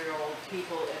 100-year-old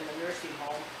people in the nursing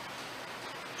home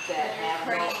that have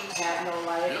no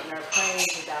life and are praying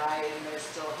to die, and they're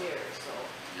still here. So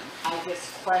I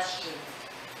just question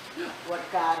what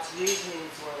God's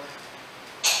reasonings were,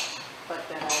 but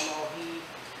then I know He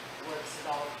works it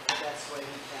out the best way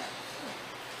He can. So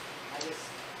I just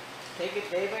take it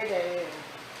day by day and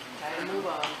try to move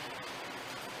on.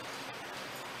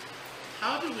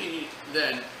 How do we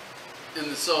then,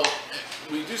 so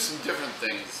we do some different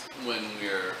things when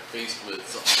we're faced with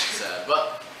something sad,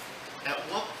 but at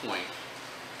what point,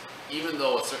 even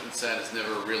though a certain sadness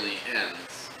never really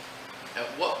ends, at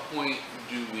what point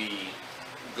do we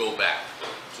go back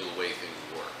to the way things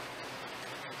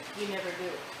were? You never do.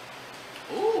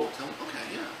 Oh, okay,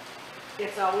 yeah.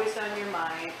 It's always on your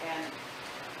mind,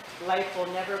 and life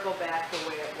will never go back the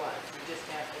way it was. You just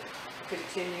have to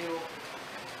continue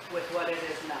with what it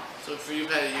is now. So for you,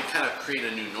 Patty, you kind of create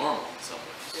a new normal in some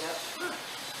ways. Yep.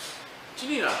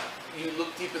 Janina, you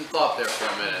look deep in thought there for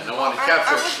a minute, and I want to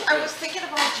capture. I was thinking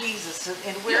about Jesus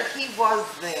and where He was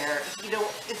there. You know,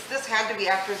 this had to be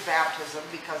after His baptism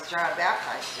because John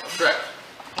baptized Him. Correct.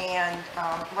 And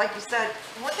like you said,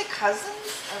 weren't they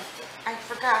cousins? I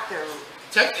forgot their.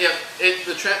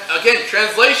 Again,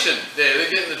 translation. They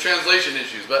get into translation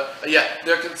issues, but yeah,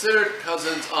 they're considered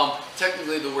cousins.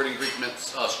 Technically, the word in Greek meant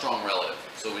strong relative,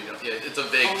 so we don't. Yeah, it's a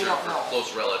vague term for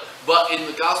close relative. But in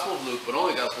the Gospel of Luke, but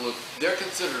only Gospel of Luke, they're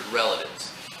considered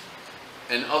relatives.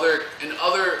 In other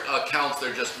accounts,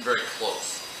 they're just very close,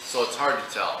 so it's hard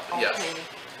to tell. Okay. Yes.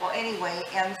 Well, anyway,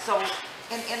 and so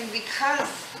and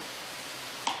because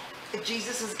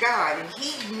Jesus is God, and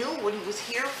He knew what He was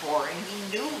here for, and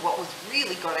He knew what was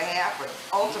really going to happen.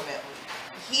 Ultimately,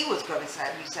 He was going to be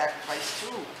sacrificed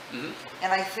too.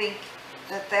 And I think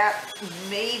that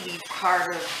may be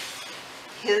part of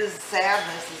His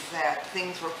sadness, is that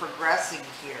things were progressing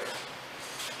here,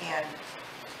 and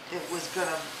it was going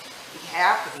to be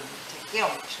happening to Him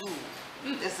too.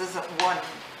 This isn't one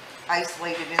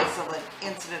isolated incident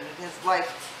in His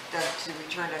life to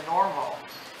return to normal,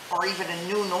 or even a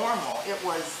new normal. It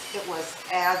was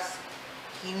as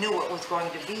He knew it was going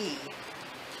to be.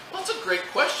 Well, that's a great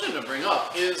question to bring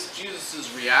up. Is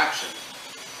Jesus' reaction,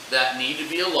 that need to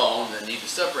be alone, that need to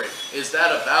separate, is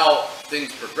that about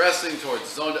things progressing towards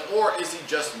his own, or is he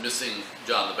just missing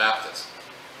John the Baptist?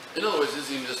 In other words, is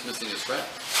he just missing his friend?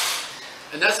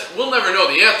 And that's, we'll never know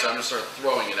the answer. I'm just sort of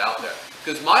throwing it out there.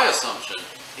 Because my assumption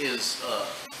is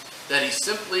that he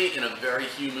simply, in a very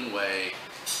human way,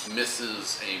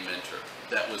 misses a mentor.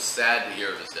 That was sad to hear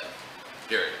of his death,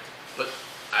 period. But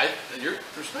your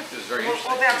perspective is very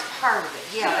interesting. Well, that's part of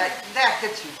it. Yeah, that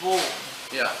gets you bold.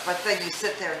 Yeah. But then you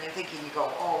sit there and you're thinking, you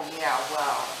go, oh yeah,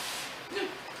 well. Yeah.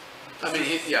 I mean,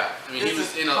 he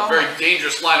was in a very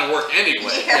dangerous line of work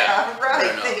anyway. Yeah,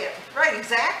 right. Right,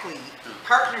 exactly. Yeah.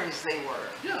 Partners they were.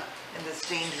 Yeah. In this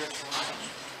dangerous line.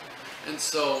 And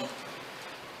so,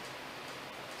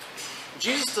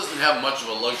 Jesus doesn't have much of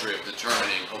a luxury of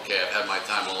determining, okay, I've had my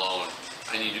time alone,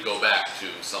 I need to go back to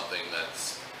something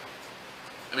that's,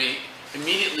 I mean,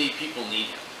 immediately people need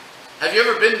him. Have you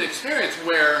ever been in an experience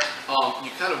where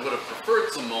you kind of would have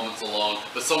preferred some moments alone,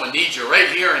 but someone needs you right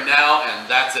here and now, and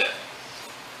that's it?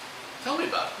 Tell me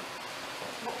about it.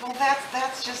 Well,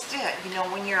 that's just it. You know,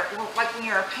 when you're when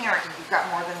you're a parent and you've got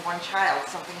more than one child,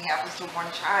 something happens to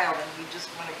one child and you just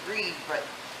want to grieve, but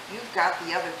you've got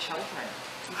the other children.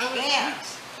 You can't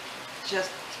just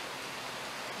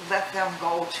let them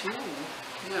go too.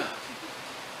 Yeah.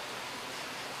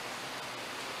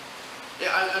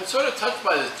 Yeah, I'm sort of touched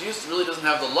by this. Jesus really doesn't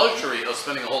have the luxury of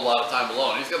spending a whole lot of time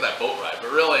alone. He's got that boat ride,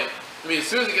 but really, I mean, as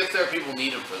soon as he gets there, people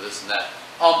need him for this and that.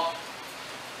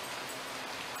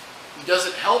 Does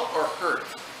it help or hurt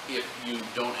if you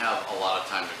don't have a lot of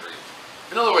time to grieve?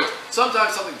 In other words,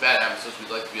 sometimes something bad happens to us,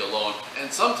 we'd like to be alone,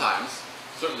 and sometimes,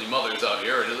 certainly mothers out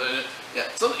here,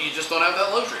 you just don't have that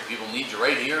luxury. People need you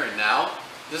right here and now.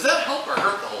 Does that help or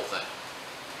hurt the whole thing?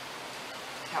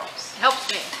 Helps. Helps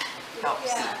me. Helps.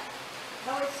 Yeah,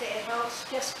 I would say it helps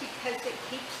just because it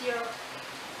keeps you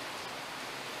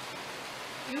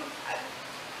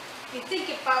think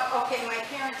about, okay, my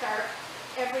parents are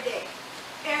every day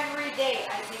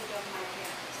I think of my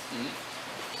parents. Mm-hmm.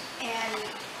 And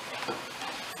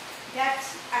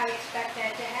I expect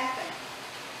that to happen.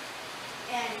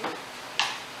 And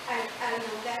I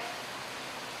know that,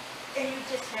 and you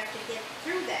just have to get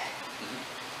through that. Mm-hmm.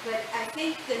 But I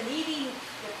think the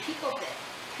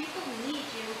people need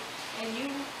you, and you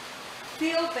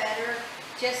feel better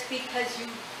just because you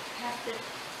have to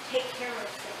take care of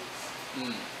things.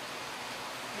 Mm.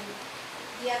 And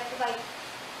yeah, like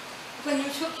when you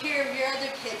took care of your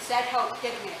other kids, that helped,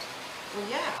 didn't it? Well,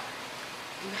 yeah.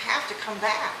 You have to come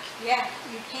back. Yeah,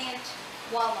 you can't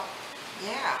wallow.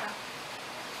 Yeah.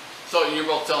 So you're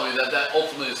both telling me that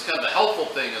ultimately is kind of a helpful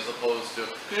thing as opposed to,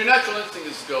 because your natural instinct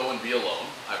is to go and be alone.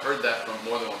 I've heard that from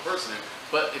more than one person here.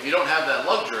 But if you don't have that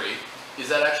luxury, is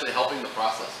that actually helping the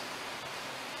process?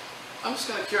 I'm just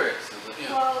kind of curious.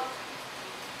 Well,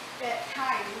 at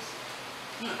times,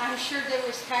 I'm sure there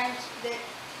was times that,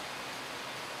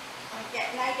 like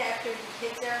at night after the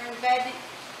kids are in bed,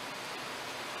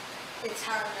 it's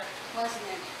harder, wasn't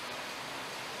it?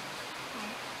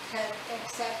 To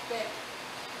accept that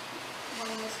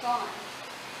one was gone.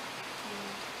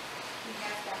 You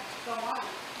have to go on.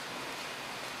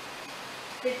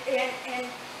 And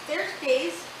there's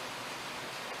days,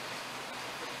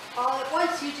 all at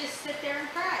once, you just sit there and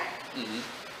cry. Mm-hmm.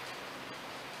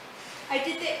 I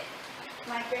did that.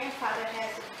 My grandfather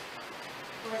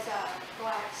was a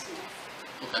blacksmith.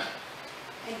 Okay.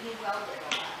 And he welded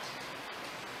a lot.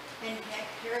 And he had a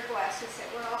pair of glasses that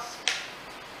were all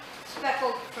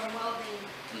speckled from welding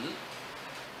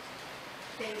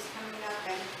things coming up.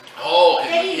 And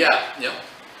yeah.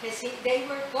 Because they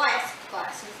were glass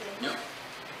glasses. Yep.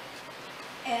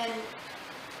 And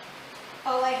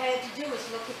all I had to do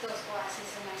was look at those glasses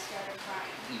and I started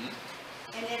crying. Mm-hmm.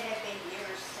 And it had been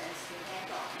years since he had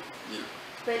gone. Yeah.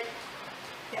 But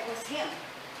that was him.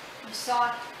 You saw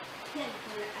him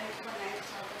when I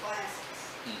saw the glasses.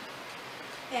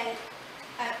 And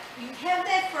you have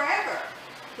that forever,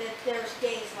 that there's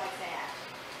days like that.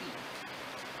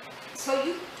 So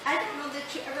I don't know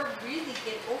that you ever really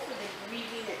get over the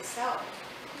grieving itself.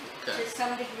 Okay. To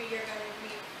some degree you're going to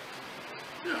grieve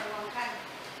for a long time.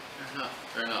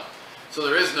 Fair enough. So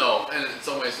there is no, and in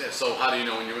some ways, so how do you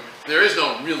know when there is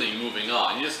no really moving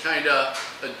on. You just kind of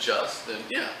adjust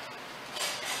and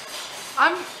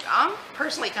I'm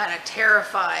personally kind of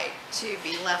terrified to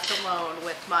be left alone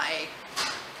with my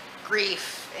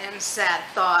grief and sad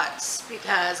thoughts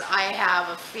because I have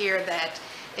a fear that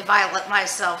if I let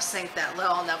myself sink that low,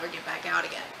 I'll never get back out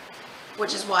again,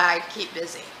 which is why I keep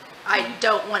busy. I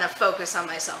don't want to focus on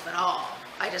myself at all.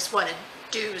 I just want to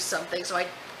do something so I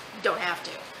don't have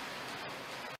to.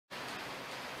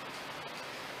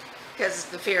 because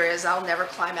the fear is I'll never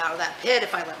climb out of that pit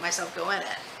if I let myself go in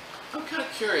it. I'm kind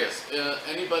of curious,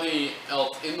 anybody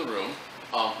else in the room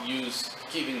use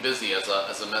keeping busy as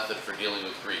a method for dealing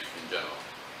with grief in general?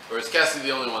 Or is Cassie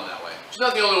the only one that way? She's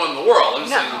not the only one in the world. I'm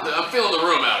just saying, I'm feeling the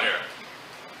room out here.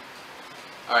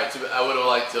 All right, so I would have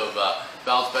liked to have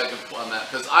bounced back on that,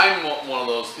 because I'm one of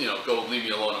those, you know, go leave me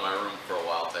alone in my room for a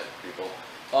while type of people.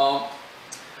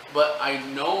 But I've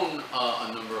known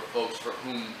a number of folks for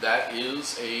whom that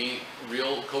is a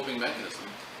real coping mechanism.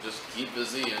 Just keep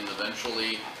busy, and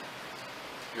eventually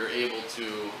you're able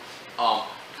to.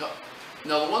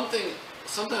 Now, the one thing,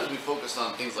 sometimes we focus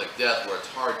on things like death where it's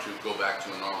hard to go back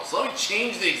to a normal. So let me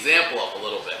change the example up a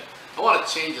little bit. I want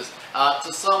to change this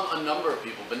to a number of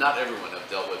people, but not everyone have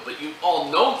dealt with it. But you've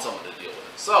all known someone to deal with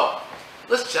it. So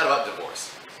let's chat about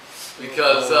divorce.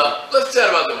 Because let's chat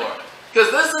about divorce.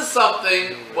 Because this is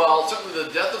something, well, certainly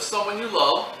the death of someone you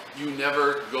love, you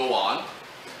never go on.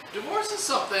 Divorce is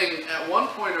something, at one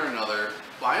point or another,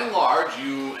 by and large,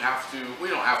 you have to, well,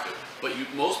 you don't have to, but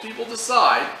most people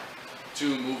decide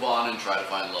to move on and try to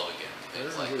find love again.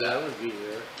 Things like that. That would be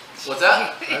there. What's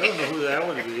that? I don't know who that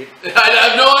would be. I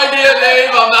have no idea,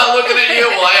 Dave. I'm not looking at you.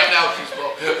 Well, I have now she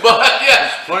spoke. But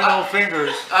yeah. Point no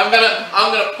fingers. I'm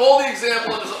gonna pull the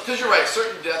example, because you're right,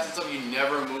 certain deaths and stuff you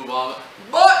never move on.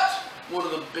 But one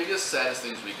of the biggest, saddest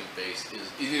things we can face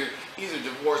is either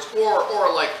divorce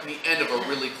or like the end of a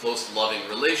really close, loving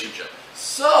relationship.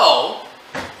 So,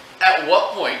 at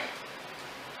what point,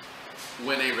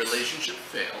 when a relationship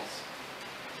fails,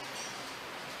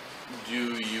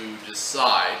 do you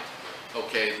decide,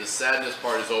 okay, the sadness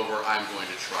part is over, I'm going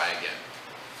to try again?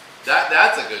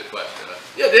 That's a good question.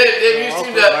 Yeah,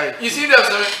 Dave, you seem to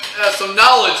have some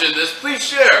knowledge in this. Please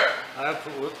share. I have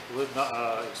with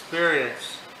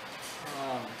experience.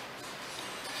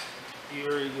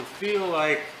 You feel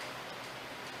like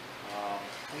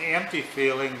an empty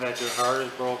feeling that your heart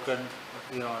is broken,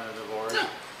 you know, in a divorce,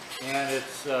 and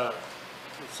it's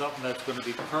something that's going to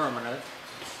be permanent,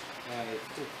 and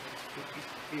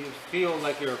you feel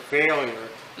like you're a failure,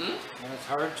 and it's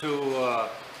hard to.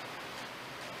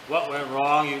 What went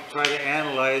wrong? You try to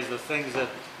analyze the things that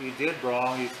you did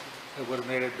wrong. It would have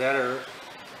made it better.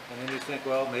 And then you think,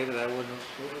 well, maybe that wouldn't,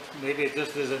 maybe it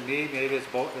just isn't me, maybe it's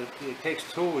both, it takes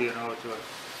two, you know,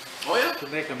 to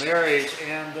make a marriage,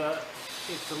 and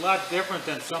it's a lot different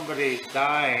than somebody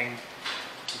dying,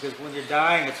 because when you're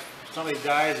dying, it's somebody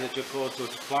dies that you're close to,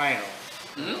 it's final.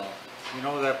 You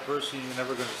know that person, you're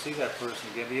never going to see that person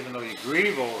again, even though you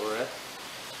grieve over it,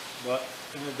 but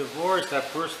in a divorce, that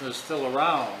person is still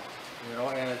around, you know,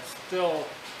 and it's still,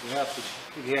 you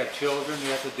have children, you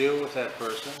have to deal with that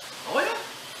person.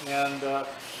 And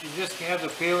you just have the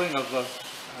feeling of,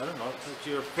 I don't know, that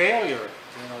you're a failure.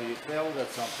 You know, you failed at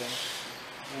something.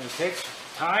 And it takes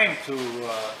time to,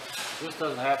 this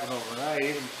doesn't happen overnight.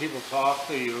 Even people talk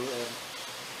to you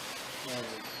and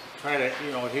try to,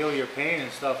 you know, heal your pain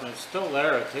and stuff, and it's still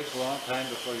there. It takes a long time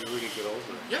before you really get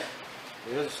over it. Yeah.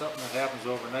 It is something that happens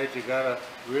overnight. You gotta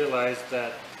realize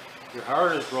that your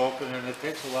heart is broken, and it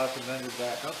takes a lot to mend it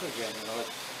back up again. You know,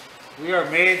 we are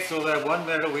made so that one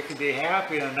minute we can be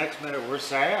happy, and the next minute we're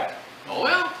sad.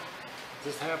 It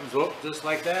just happens just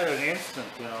like that in an instant,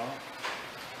 you know.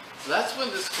 So that's when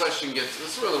this question gets,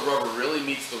 this is where the rubber really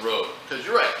meets the road. Because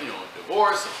you're right, you know, a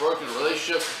divorce, a broken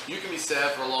relationship, you can be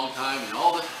sad for a long time and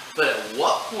all that. But at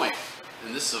what point,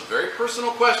 and this is a very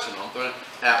personal question,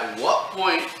 at what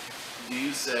point do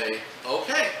you say,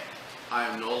 okay, I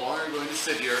am no longer going to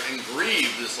sit here and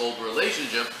grieve this old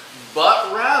relationship,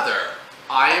 but rather,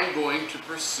 I am going to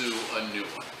pursue a new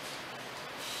one?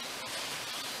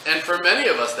 And for many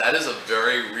of us, that is a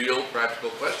very real,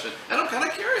 practical question. And I'm kind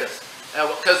of curious.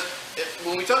 Because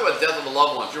when we talk about death of a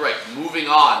loved one, you're right, moving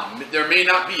on. There may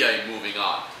not be a moving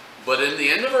on. But in the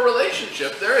end of a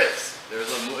relationship, there is.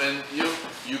 And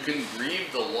you can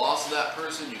grieve the loss of that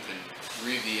person. You can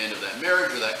grieve the end of that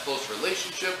marriage or that close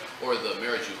relationship or the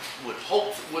marriage you would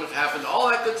hope would have happened, all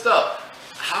that good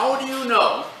stuff. How do you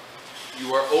know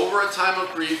you are over a time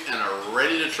of grief and are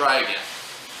ready to try again?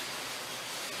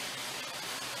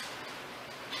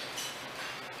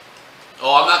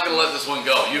 Oh, I'm not going to let this one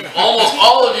go. Almost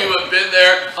all of you have been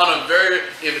there on a very,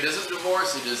 if it isn't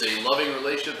divorce, it is a loving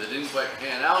relationship that didn't quite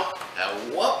pan out. At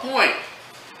what point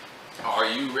are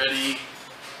you ready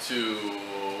to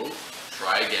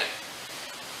try again?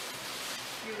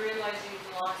 You realize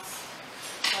you've lost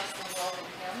trust and love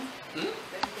in him,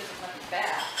 that he doesn't want you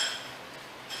back.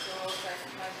 So it's like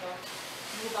you might as well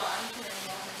move on, and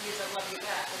he doesn't love you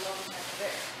back, the love is never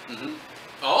there.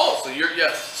 Oh,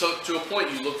 so to a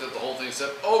point you looked at the whole thing and said,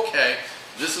 okay,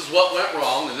 this is what went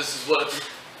wrong, and this is what,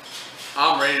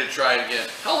 I'm ready to try it again.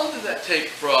 How long did that take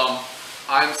from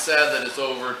I'm sad that it's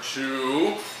over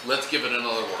to let's give it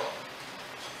another whirl?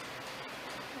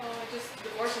 Well,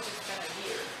 divorce has just been a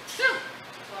year. Yeah.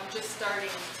 So I'm just starting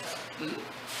to get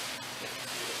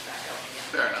back out again.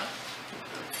 Fair enough.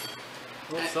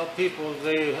 Well, some people,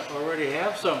 they already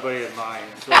have somebody in mind,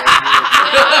 so.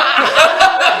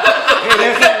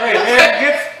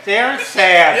 They aren't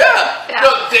sad. Yeah.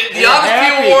 No, the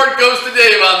honesty award goes to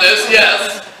Dave on this,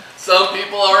 yes. Some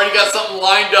people already got something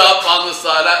lined up on the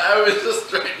side. I was just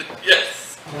trying to,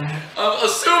 yes.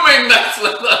 Assuming that's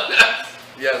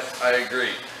yes, I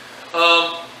agree.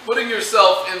 Putting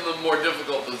yourself in the more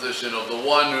difficult position of the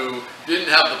one who didn't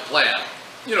have the plan.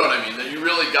 You know what I mean? That you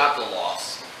really got the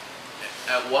loss.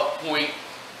 At what point,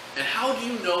 and how do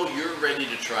you know you're ready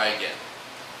to try again?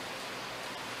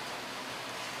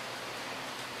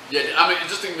 Yeah, I mean,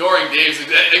 just ignoring Dave's,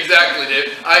 exactly,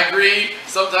 Dave. I agree,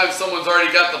 sometimes someone's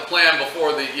already got the plan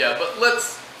before the, yeah, but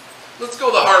let's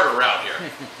go the harder route here.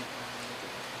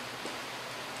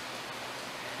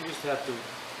 You just have to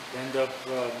end up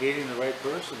meeting the right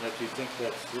person that you think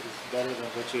that's better than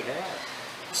what you have.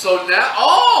 So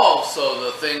now, so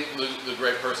the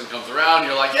great person comes around,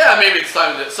 you're like, yeah, maybe it's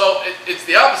time to do it. So it's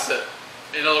the opposite.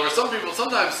 In other words, some people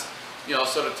sometimes, you know,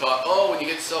 sort of talk, oh, when you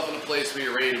get yourself in a place where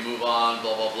you're ready to move on,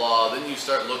 blah, blah, blah, then you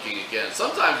start looking again.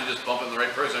 Sometimes you just bump into the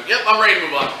right person. Yep, I'm ready to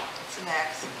move on. It's an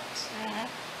accident.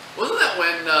 Wasn't that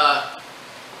when,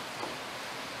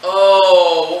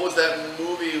 oh, what was that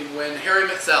movie when Harry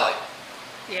Met Sally?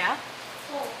 Yeah.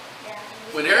 Oh, yeah.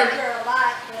 When They Harry- were a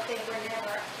lot, but they were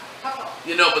never a couple.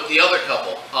 You know, but the other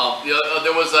couple,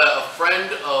 there was a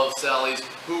friend of Sally's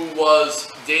who was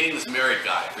dating this married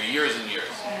guy for years and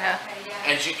years. Yeah.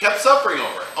 And she kept suffering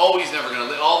over it. Oh, he's never going to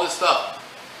live, all this stuff.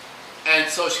 And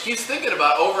so she keeps thinking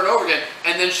about it over and over again,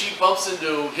 and then she bumps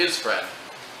into his friend.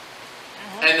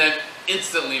 And then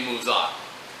instantly moves on.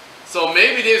 So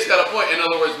maybe Dave's got a point. In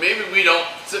other words, maybe we don't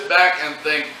sit back and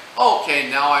think, oh, okay,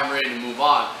 now I'm ready to move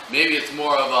on. Maybe it's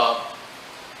more of a,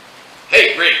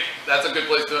 hey, great, that's a good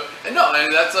place to, and no,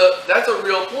 and that's a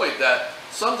real point that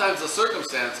sometimes the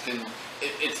circumstance can,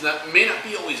 may not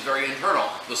be always very internal.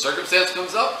 The circumstance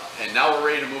comes up, and now we're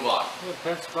ready to move on. Well, it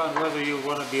depends upon whether you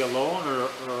want to be alone or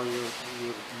you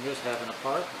miss having a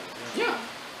partner. You know? Yeah.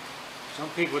 Some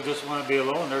people just want to be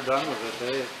alone. They're done with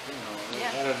it. They've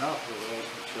had enough of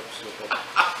relationships with it.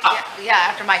 Yeah,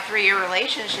 after my 3-year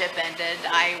relationship ended,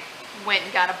 I went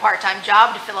and got a part-time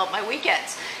job to fill out my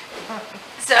weekends.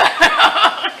 So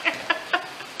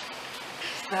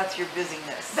That's your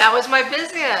busyness. that was my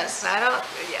business.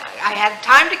 I had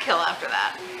time to kill after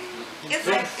that.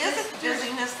 Isn't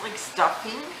busyness like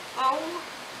stuffing, though?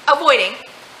 Avoiding.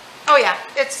 Oh yeah,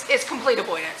 it's complete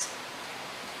avoidance.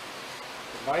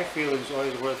 My feelings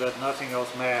always were that nothing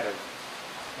else mattered.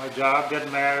 My job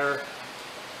didn't matter.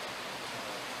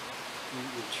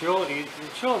 Your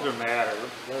children matter.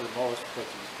 They're the most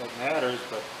that matters,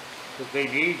 but because they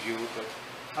need you. But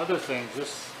other things,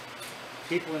 just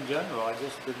people in general, I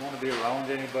just didn't want to be around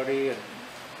anybody, and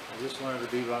I just wanted to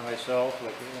be by myself.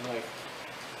 Like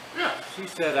Yeah. she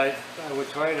said, I would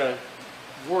try to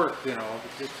work, you know,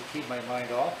 just to keep my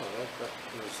mind off of it, but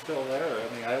it was still there.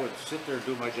 I mean, I would sit there and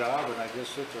do my job, and I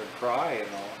just sit there and cry, you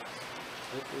know.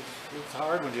 It's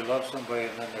hard when you love somebody,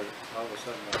 and then all of a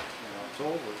sudden, you know, it's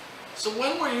over. So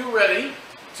when were you ready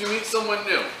to meet someone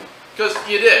new? Because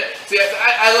you did. See,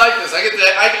 I like this. I get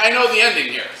that. I know the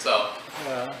ending here. So.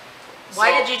 Yeah.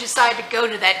 Why did you decide to go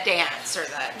to that dance or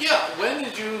that? Yeah. When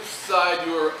did you decide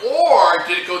you were, or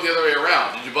did it go the other way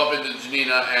around? Did you bump into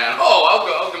Janina and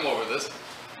I'll come over this?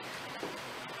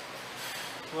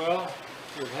 Well,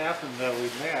 it happened that we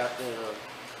met.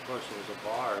 Of course, it was a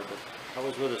bar, but I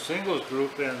was with a singles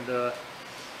group, and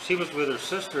she was with her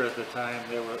sister at the time.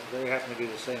 They happened to be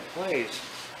the same place,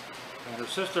 and her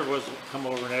sister was come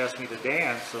over and asked me to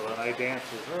dance. So then I danced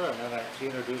with her, and then she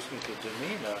introduced me to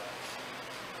Janina.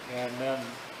 And then,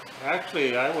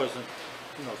 actually, I wasn't,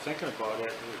 you know, thinking about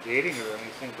it or dating her or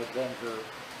anything. But then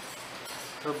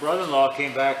her brother-in-law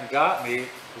came back and got me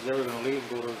because they were going to leave and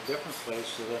go to a different place.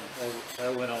 So then I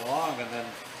went along, and then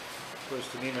of course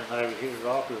Janina and I would hit it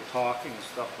off. We were talking and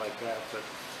stuff like that. But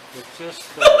it's just.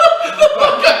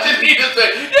 Janina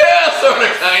said, "Yeah, sort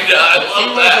of, kinda. I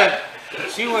love that."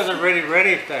 She wasn't ready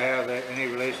to have any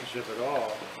relationship at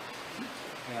all,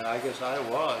 and I guess I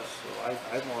was. So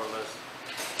I more or less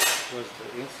was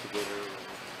the instigator.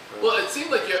 Well, it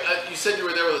seemed like you said you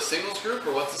were there with a singles group,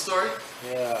 or what's the story?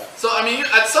 Yeah. So, I mean,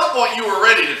 at some point you were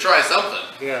ready to try something.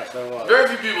 Yes, I was. Very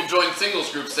few people join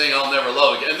singles groups saying, I'll never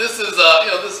love again. And this is,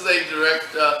 this is a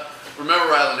direct,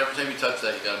 remember, Ryland, every time you touch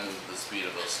that, you gotta move at the speed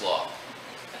of a sloth.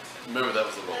 Remember, that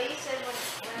was the rule. No, you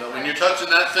said When you're touching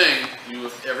that thing,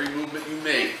 every movement you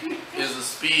make is the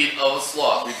speed of a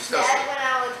sloth. We discussed That's it. when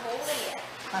I was holding it.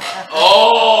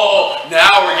 Oh,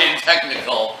 now we're getting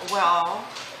technical. Well,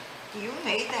 you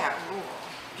made that rule.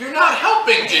 You're not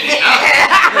helping, Janina.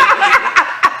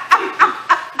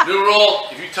 New rule: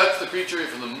 if you touch the creature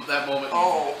from that moment,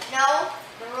 Oh. No,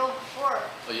 the rule before.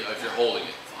 if you're holding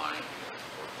it, fine.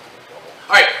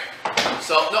 All right.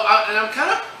 So no, and I'm kind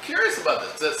of curious about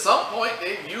this. At some point,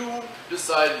 Dave, you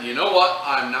decided, you know what?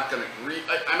 I'm not going to grieve.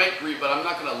 I might grieve, but I'm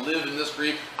not going to live in this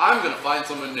grief. I'm going to find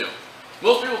someone new.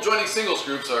 Most people joining singles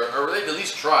groups are they at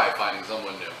least try finding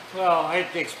someone new. Well, I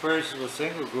had experiences with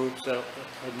single groups. At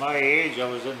my age, I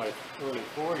was in my early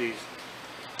 40s,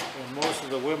 and most of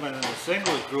the women in the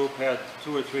singles group had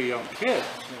 2 or 3 young kids,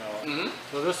 you know. Mm-hmm.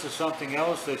 So this is something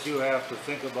else that you have to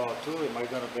think about too. Am I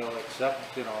going to be able to accept,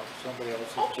 somebody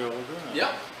else's children?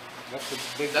 Yeah. That's a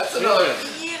big That's decision. another.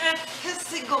 Yeah, his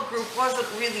single group wasn't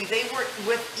really, they weren't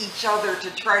with each other to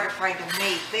try to find a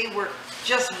mate. They were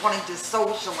just wanting to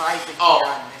socialize again. Oh,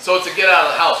 so it's a get out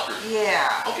of the house group.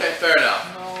 Yeah. Okay, fair enough.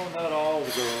 No, not all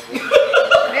the girls.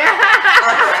 All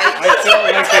right. I felt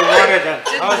like they wanted a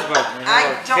husband,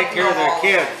 I don't take care of their know.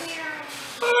 kids.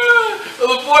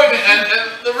 Well, the point, and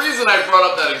the reason I brought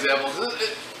up that example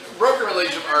is broken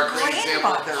relationships are a great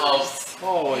example of. Grandmothers.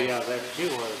 Oh yeah, that she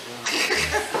was.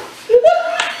 Yeah.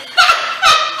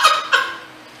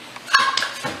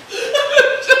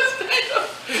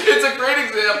 It's a great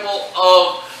example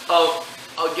of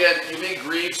again, you may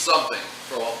grieve something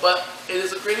for a while, but it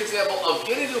is a great example of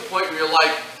getting to a point where you're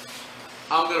like,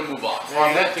 I'm gonna move on. Yeah,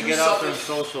 you have to get out there and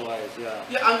socialize, yeah.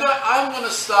 Yeah, I'm gonna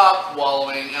stop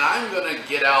wallowing, and I'm gonna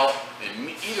get out and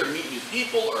either meet new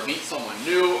people or meet someone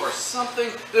new or something.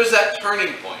 There's that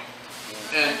turning point,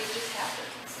 and It just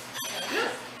happens. yeah.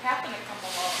 Happen to come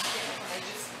along, when they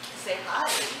just say hi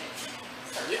and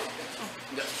start Yeah.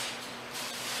 talking. Yeah.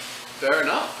 Fair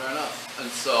enough, fair enough.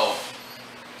 And so,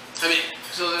 I mean,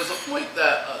 so there's a point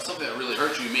that something that really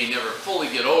hurts you may never fully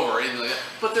get over, or anything like that.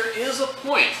 But there is a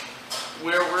point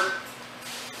where we're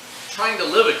trying to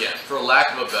live again, for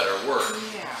lack of a better word.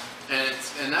 Yeah.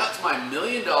 And that's my $1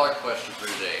 million question for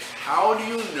today. How do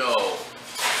you know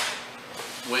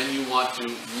when you want to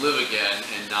live again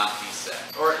and not be sad,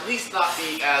 or at least not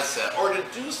be as sad, or to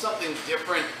do something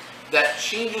different that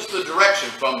changes the direction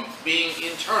from being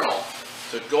internal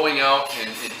to going out and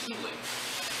healing?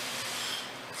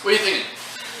 What are you thinking?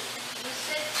 You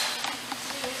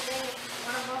said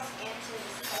one of us answers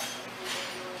this question with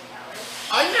 $1 million.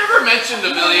 I never mentioned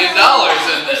 $1 million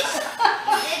in this.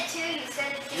 You did too. You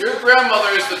said it. Your grandmother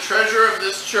is the treasurer of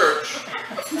this church.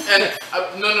 And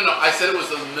no. I said it was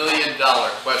 $1 million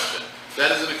question. That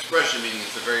is an expression, meaning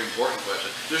it's a very important question.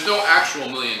 There's no actual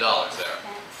 $1 million there.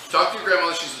 Talk to your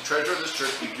grandmother. She's the treasurer of this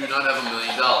church. We do not have $1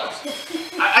 million.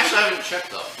 I actually haven't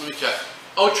checked though. Let me check.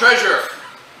 Oh, treasurer.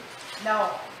 No.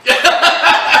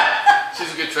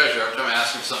 She's a good treasurer. Every time I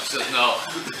ask her something, she says no.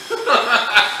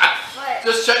 But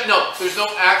Just check. No, there's no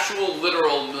actual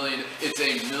literal million. It's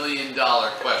 $1 million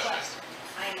question.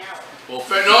 I know. Well,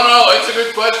 fair. No, it's a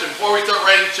good question. Before we start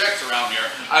writing checks around here,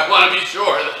 I want to be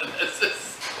sure that this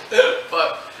is.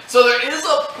 But so there is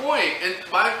a point, and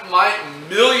my $1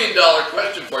 million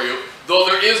question for you, though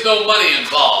there is no money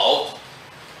involved.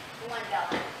 $1.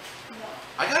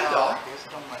 I got a dollar. There's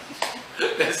no money.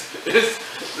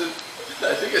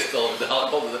 I think it's still $1.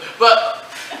 Hold on. But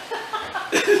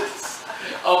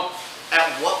at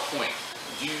what point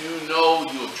do you know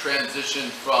you have transitioned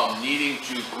from needing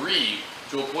to grieve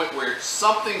to a point where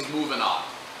something's moving on?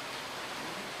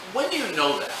 When do you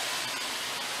know that?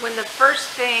 When the first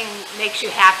thing makes you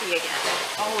happy again.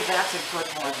 Oh, that's a good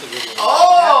one.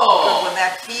 Oh!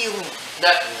 That's a good one,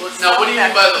 that feeling. Now, what do you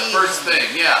mean by the first thing?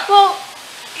 Yeah. Well,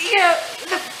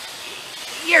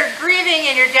 you're grieving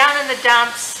and you're down in the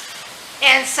dumps,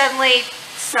 and suddenly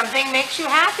something makes you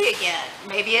happy again.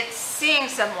 Maybe it's seeing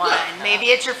someone. Maybe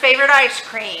it's your favorite ice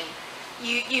cream.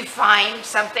 You find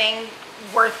something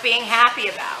worth being happy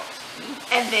about,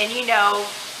 and then you know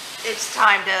it's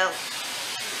time to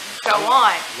go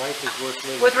on. Life is worth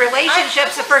living. With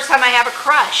relationships, the first time I have a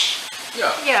crush, Yeah.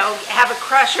 have a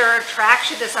crush or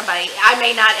attraction to somebody. I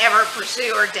may not ever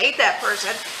pursue or date that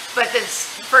person, but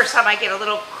this first time I get a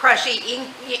little crushy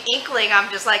inkling,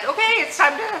 I'm just like, okay, it's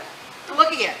time to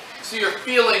look again. So you're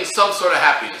feeling some sort of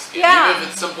happiness, Yeah. even if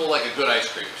it's simple like a good ice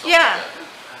cream or something Yeah. like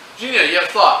that. Gina, you have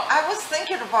a thought? I was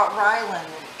thinking about Rylan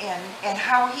and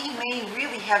how he may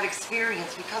really have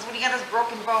experience, because when he had his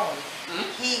broken bone,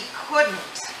 he couldn't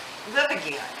live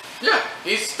again. Yeah,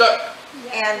 he's stuck.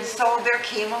 And so there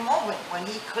came a moment when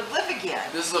he could live again.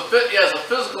 This is it's a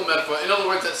physical metaphor. In other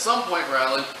words, at some point,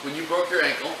 Rylan, when you broke your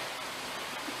ankle,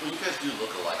 well, you guys do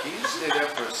look alike. Can you just stay there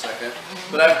for a second?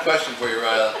 But I have a question for you,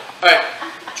 Rylan. All right,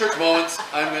 church moments.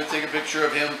 I'm going to take a picture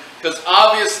of him because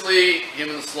obviously him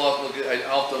and the sloth look.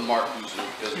 I'll have to mark who's who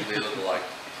because they look alike.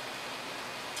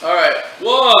 All right,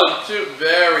 1, 2,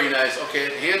 very nice.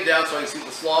 Okay, hand down so I can see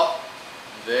the sloth.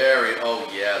 Oh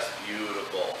yes,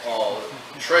 beautiful. Oh,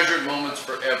 treasured moments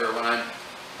forever. When I'm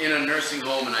in a nursing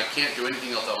home and I can't do anything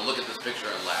else, I will look at this picture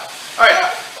and laugh. All right. Well,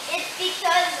 it's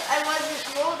because I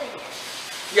wasn't holding it.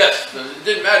 Yes, it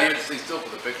didn't matter. You had to stay still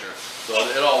for the picture, so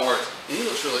it all works. And he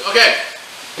looks really okay.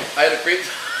 I had a great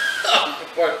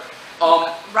part.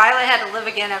 Riley had to live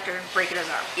again after breaking his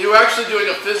arm. You were actually doing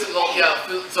a physical,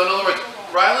 so in other words,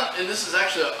 Rylan, and this is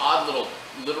actually an odd little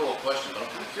literal question, but I'm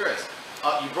kind of curious.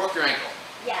 You broke your ankle.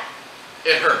 Yeah.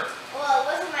 It hurt. Well, it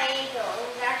wasn't my ankle. It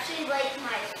was actually like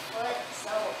my foot. So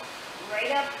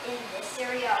right up in this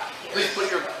area up here. Please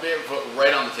put your foot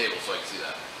right on the table so I can see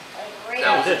that. Like right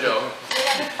That up, was a joke. right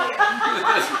up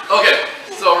here. Okay,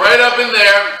 so right up in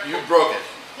there, you broke it.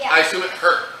 Yeah. I assume it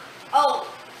hurt. Oh,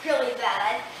 really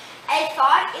bad. I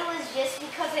thought it was just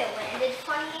because I landed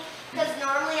funny. Because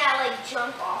normally I like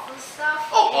jump off of stuff.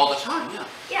 Oh, all the time, yeah.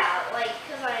 Yeah, like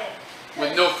because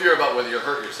With no fear about whether you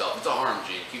hurt yourself. It's a harm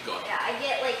gene. Keep going. Yeah, I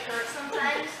get like hurt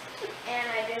sometimes, and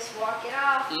I just walk it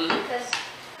off because.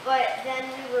 But then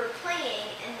we were playing,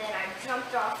 and then I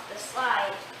jumped off the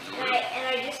slide, and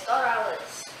I just thought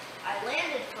I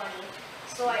landed funny,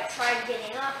 so I tried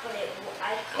getting up, but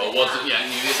I couldn't. Oh, wasn't? Yeah,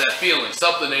 you get that feeling.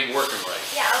 Something ain't working right.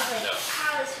 Yeah, I was like,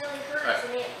 this really hurts,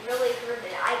 and it really hurted.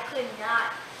 I could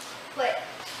not put.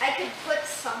 I could put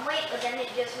some weight, but then it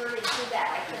just hurted too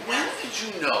bad. I could When not. did you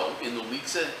know, in the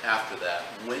weeks after that,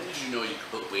 when did you know you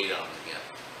could put weight on it again?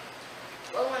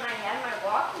 Well, when I had my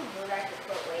walking boot, I could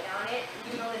put weight on it,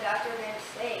 even though the doctor didn't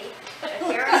say.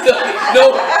 Apparently,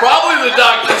 No, probably the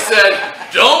doctor said,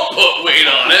 don't put weight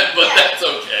on it, but Yeah. that's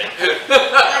okay.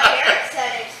 my parents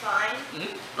said it's fine.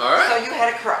 All right. So you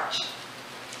had a crutch.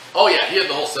 Oh yeah, he had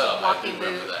the whole setup. I Walking didn't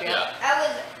remember boot, that. yeah.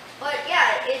 Yeah. But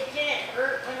yeah, it didn't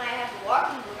hurt when I had the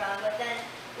walking boot on, but then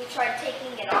we tried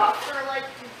taking it off for like,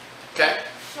 Okay.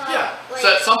 some, Yeah. like,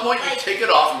 So at some point you like take it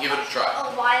off and give it a try.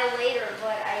 a while later,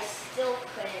 but I still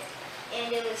couldn't. And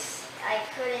I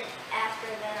couldn't after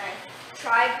then I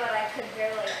tried, but I could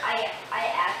barely, I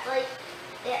act like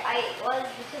I was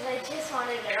because I just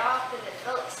wanted to get off because it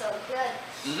felt so good.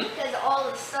 Because all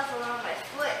the stuff around my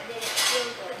foot didn't feel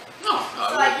good. No,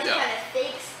 So I just kind of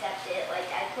fake stepped it, like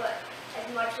I put as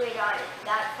much weight on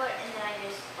that foot, and then I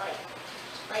just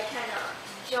like kind of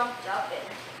jumped up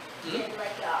and did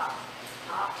like a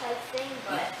hop type thing,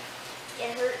 but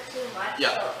it hurt too much.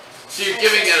 Yeah. So you're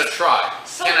giving it a try.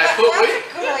 So Can I put that's weight?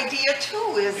 a good idea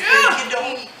too, is Yeah. that, you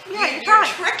know, you're you're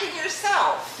trying. tricking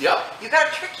yourself. Yep. You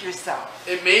gotta trick yourself.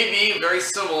 It may be very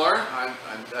similar.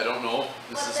 I don't know.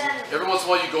 This But is then- every once in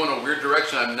a while you go in a weird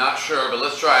direction. I'm not sure, but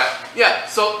let's try it. Yeah.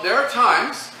 So there are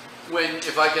times when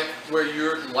where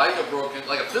you're like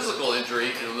a physical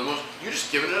injury, you're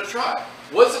just giving it a try.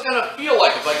 What's it gonna feel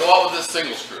like if I go out with this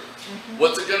single screw?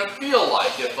 What's it gonna feel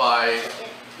like if I?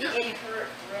 It hurt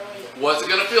really. What's it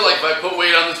gonna feel like if I put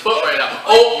weight on this foot right now?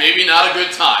 Oh, maybe not a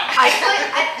good time.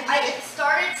 I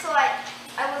started, so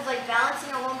I was like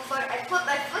balancing on one foot. I put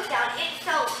my foot down. It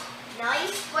felt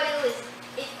nice, but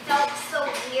it felt so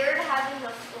weird having the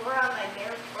floor on my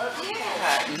bare foot.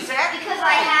 Yeah, exactly. Because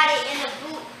I had it in the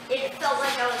boot, it felt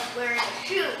like I was wearing a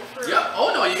shoe. Yeah.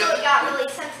 Oh no, you So got. it got really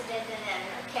sensitive, and then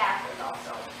the calf was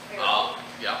also very. Oh,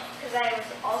 yeah. Because I was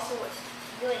also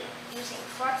really using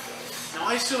crutches. Now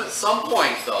I assume at some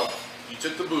point though, you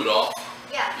took the boot off,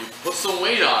 Yeah. you put some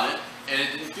weight on it, and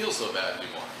it didn't feel so bad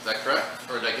anymore. Is that correct?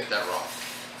 Or did I get that wrong?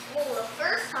 Well, the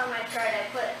first time I tried,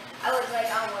 I was like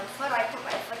on one foot. I put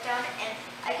my foot down, and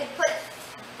I could put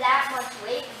that much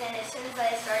weight. Then as soon as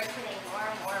I started putting more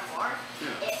and more and more,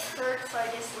 it hurt. So I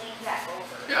just leaned back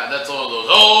over. Yeah, that's one of those.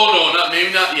 Oh no,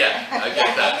 maybe not yet. I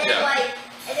get that. And then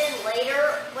Yeah. and then later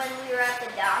when we were at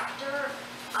the doctor,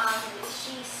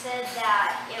 she said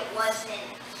that it wasn't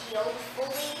healed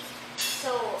fully.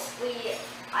 So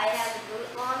I had the boot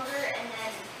longer, and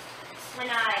then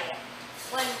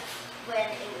when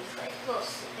it was like close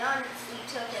to done, we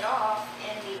took it off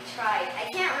and we tried. I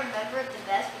can't remember it the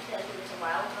best because it was a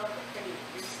while ago, but pretty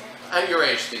recent. At your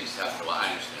age, things happen a lot. I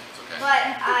understand. It's okay. But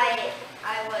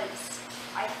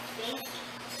I think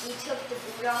we took the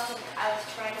boot off and I was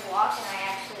trying to walk and I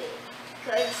actually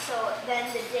could. So then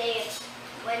the day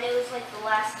when it was like the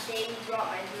last day we brought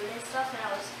my boot and stuff, and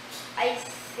I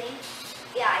think,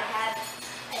 yeah, I had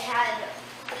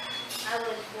I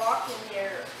was walking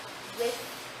there with,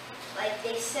 like,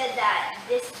 they said that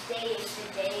this day is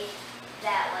the day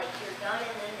that, like, you're done,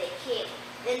 and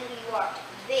then we walked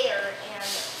there, and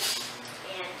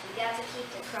we got to keep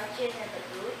the crutches and the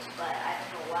boots, but I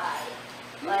don't know why.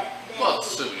 But then Well, it's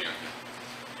a souvenir.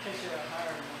 Because you're a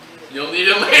hard one. You'll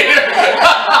need it later.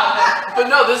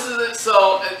 But no, this is it.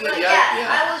 So But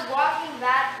I was walking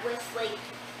back with like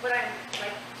what I'm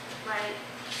like my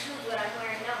shoes, what I'm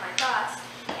wearing now, my Crocs,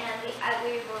 and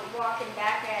we were walking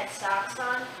back. I had socks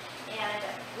on, and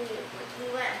we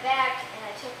went back, and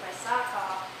I took my sock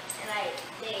off, and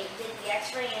they did the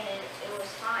X-ray, and it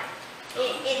was fine. It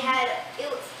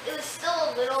was still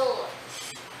a little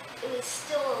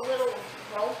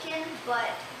broken, but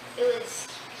it was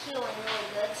healing really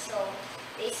good. So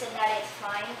they said that it's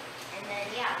fine, and then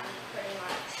we pretty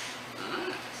much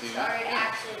started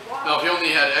actually walking. Now, if you only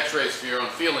had X-rays for your own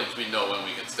feelings, we know when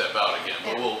we can step out again.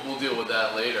 But we'll deal with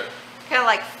that later. Kind of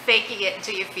like faking it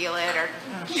until you feel it, or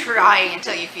trying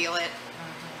until you feel it.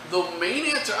 The main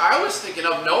answer I was thinking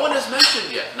of, no one has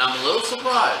mentioned yet, and I'm a little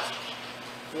surprised.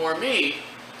 For me,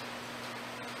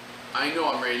 I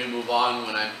know I'm ready to move on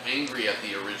when I'm angry at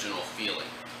the original feeling.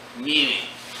 Meaning,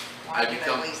 Why did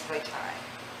I waste my time?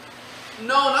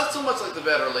 no, not so much like the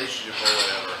bad relationship or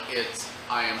whatever. It's,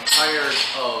 I am tired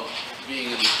of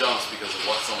being in the dumps because of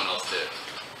what someone else did.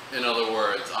 In other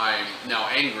words, I'm now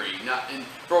angry. And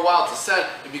for a while it's a set,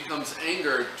 it becomes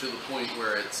anger to the point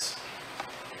where it's,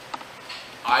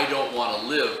 I don't want to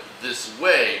live this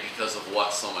way because of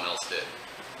what someone else did.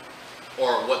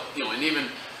 Or what,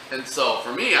 and so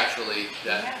for me actually,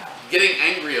 getting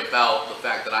angry about the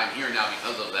fact that I'm here now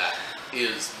because of that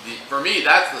is, for me,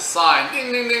 that's the sign,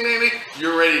 ding, ding, ding, ding, ding,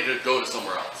 you're ready to go to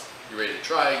somewhere else. You're ready to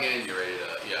try again, you're ready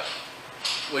to,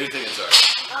 What do you think, sir?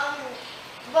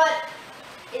 But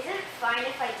is it fine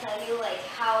if I tell you, like,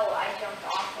 how I jumped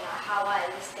off and how I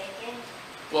was thinking?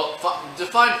 Well,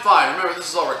 define fine. Remember, this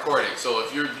is all recording, so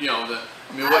if you're,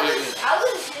 I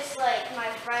was just like, my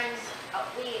friends,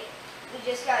 we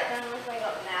just got done with like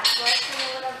a math lesson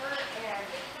or whatever, and...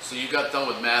 So you got done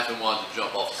with math and wanted to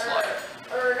jump off the slide?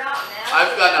 Or not math.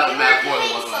 I've gotten out of math more than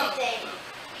we were one doing something,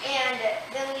 and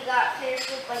then we got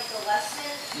finished with like the lesson,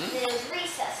 and it was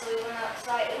recess, so we went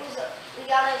outside. We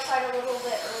got outside a little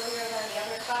bit earlier than the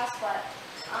other class, but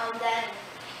then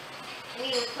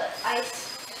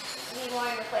we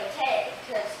wanted to play tag,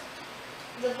 because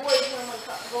the boys normally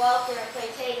go out there and play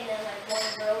tag, and then like one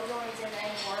girl joins, and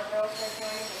then more girls start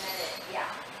joining, and then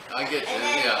I get you, and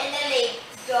then they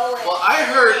go and... Well, I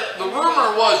heard, the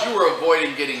rumor was you were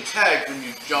avoiding getting tagged when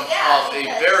you jumped off a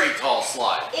very tall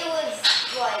slide. It was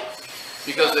like...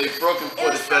 Because a broken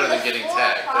foot is better than getting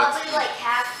tagged. Probably like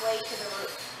halfway to the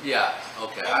roof. Yeah,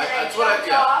 okay. And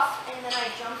then I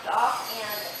jumped off,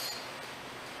 and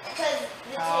because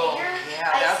the tagger,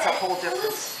 that's a whole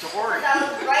different story. I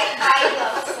was right by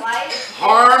the slide.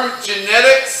 Harm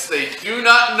genetics, they do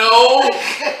not know.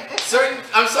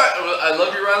 I'm sorry, I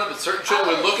love you, Riley, but certain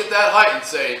children would look at that height and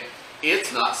say,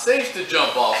 it's not safe to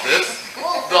jump off this.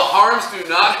 The Harms do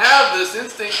not have this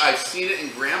instinct. I've seen it in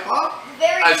Grandpa.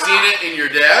 I've seen it in your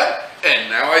dad, and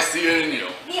now I see it in you.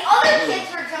 The other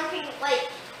kids were jumping like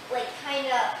kind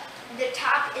of, the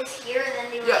top is here, and then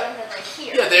they were jumping like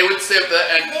here. Yeah, they would stay up that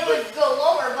end. They would go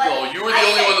lower, but... No, you were the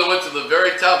only one that went to the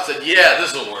very top and said, yeah,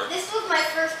 this will work. This was my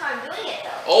first time doing it,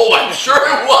 though. Oh, I'm sure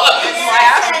it was. And then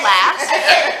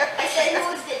I said,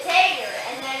 who was the tagger?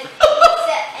 And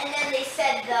then they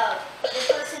said the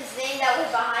person's name that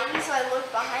was behind me, so I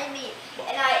looked behind me,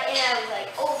 and I was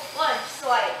like, oh, fun.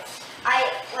 So I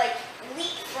like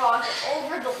leapfrogged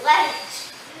over the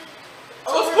ledge.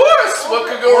 Of course! What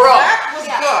could go wrong? That was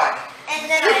good. And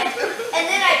then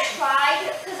I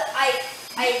tried, because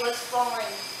I was falling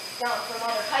down from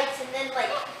other heights, and then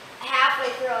like halfway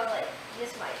through I was like,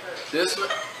 this might hurt.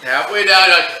 Halfway down,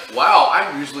 you're like, wow,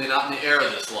 I'm usually not in the air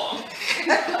this long.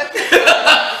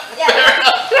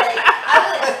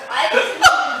 I was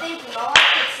thinking, all I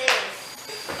could say is,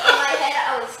 in my head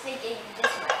I was thinking,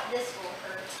 this will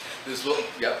hurt. This will,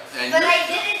 yep. And but I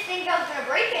didn't think I was going to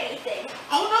break anything.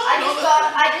 Oh no, I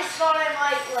just thought I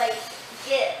might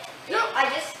get, I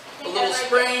just a little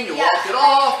sprain, you walk it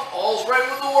off, all's right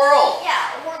with the world.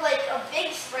 Yeah, or like a big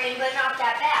sprain, but not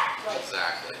that bad.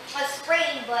 Exactly. A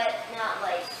sprain, but not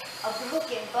like a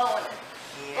broken bone.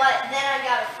 Yeah. But then I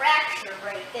got a fracture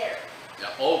right there.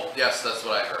 Yeah. Oh, yes, that's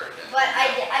what I heard. But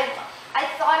I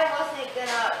thought I wasn't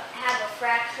gonna have a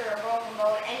fracture, a broken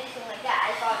bone, anything like that.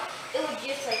 I thought it would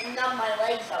just like numb my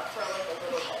legs up for like a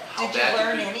little bit. Did you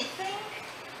learn anything?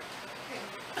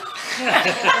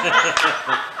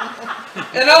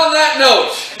 And on that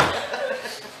note,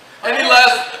 any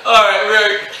last, all right,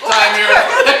 time here.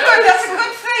 That's a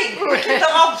good thing. We can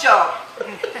all jump.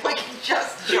 We can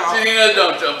just jump. Tina,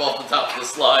 don't jump off the top of the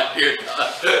slide here.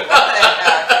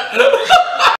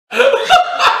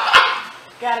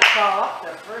 Gotta crawl up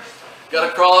there first.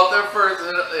 Gotta crawl up there first.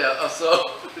 Yeah,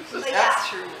 so. That's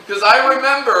true. Because I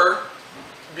remember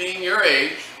being your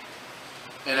age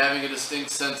and having a distinct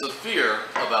sense of fear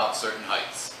about certain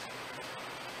heights.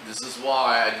 This is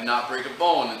why I did not break a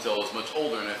bone until I was much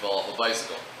older and I fell off a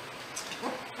bicycle.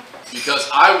 Because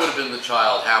I would have been the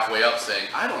child halfway up saying,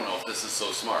 I don't know if this is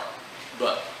so smart.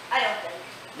 But I don't think.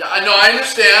 yeah, I know, I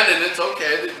understand, and it's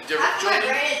okay. The different Half my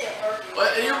children. brain isn't working.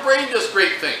 But your brain does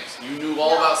great things. You knew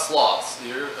all about sloths.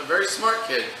 You're a very smart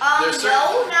kid. There's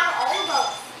No, not all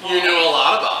about. You knew a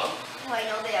lot about them. Oh, I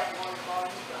know they have long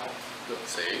bodies, though. Don't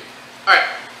say. All right.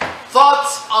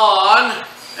 Thoughts on,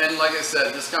 and like I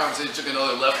said, this conversation took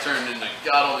another left turn and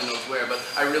God only knows where, but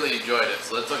I really enjoyed it,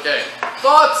 so that's okay.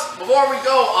 Thoughts before we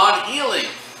go on healing.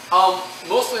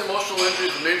 Mostly emotional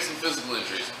injuries, but maybe some physical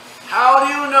injuries. How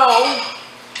do you know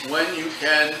when you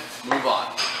can move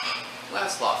on?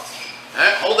 Last thoughts. All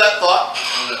right, hold that thought.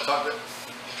 I'm going to talk about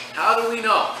how do we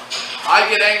know? I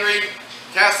get angry.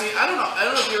 Cassie, I don't know. I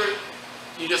don't know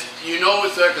if you know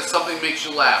it's there because something makes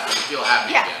you laugh and you feel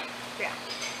happy again. Yeah.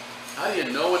 How do you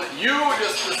know when you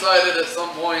just decided at some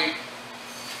point?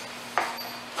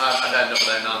 I've had enough of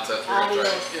that nonsense.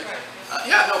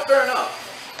 Yeah, no, fair enough.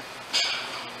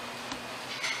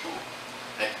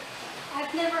 Hey.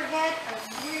 I've never had a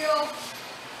real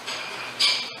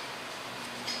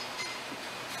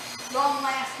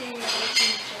long-lasting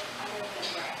relationship other than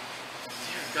Brad.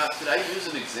 Dear God, did I use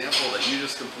an example that you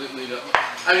just completely don't?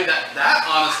 I mean, that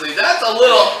honestly, that's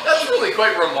really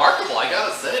quite remarkable, I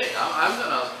gotta say. I'm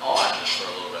gonna awe at this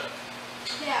for a little bit.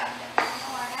 Yeah, no,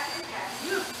 I haven't had.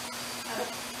 Yeah.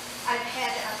 I've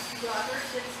had a brother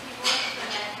that's divorced,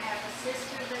 and I have a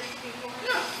sister that's divorced,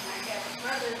 Yeah. and I have a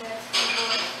brother that's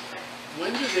divorced.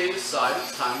 When do they decide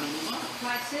it's time to move on?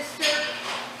 My sister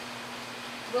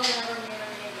will never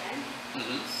marry again.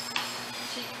 Mm-hmm.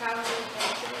 She probably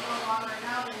thinks it no longer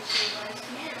now than she was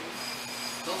married.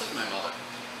 Sounds like my mother.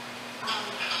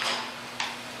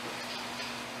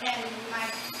 And my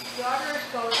daughter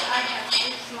goes, I have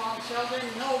 3 small children,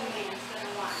 no man's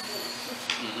gonna want me.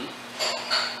 Mm-hmm.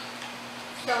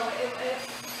 So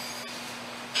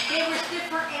there was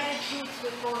different attitudes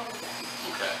with both of them.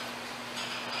 Okay.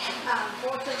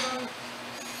 Both of them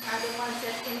are the ones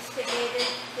that instigated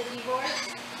the divorce.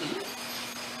 Mm-hmm.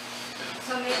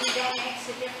 So maybe that makes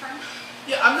a difference.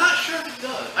 Yeah, I'm not sure if it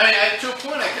does. I mean, to a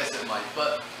point, I guess it might,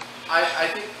 but I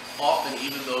think often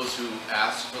even those who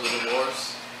ask for the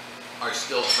divorce are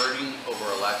still hurting over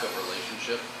a lack of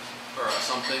relationship or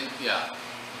something. Yeah.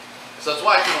 So that's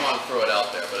why I kind of want to throw it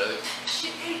out there, but I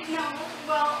think. No,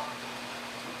 well,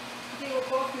 they were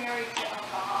both married to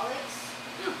alcoholics,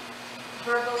 Yeah.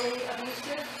 verbally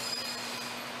abusive.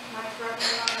 My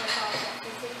brother-in-law was also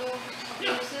physical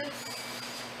abusive.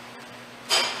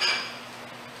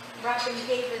 Robin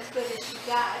gave as good as she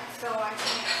got, so I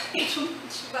can't say too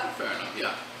much about Fair enough,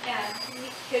 yeah. And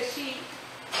because he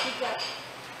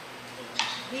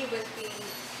was being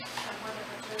somewhat of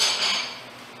a jerk.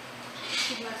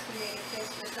 She must have made a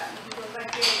case for something. He was like,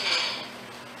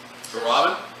 For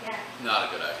Robin? yeah. Not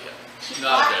a good idea. She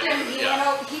Not locked a him, good he idea. went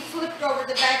over, he flipped over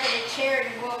the back of the chair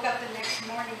and woke up the next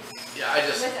morning. Yeah, I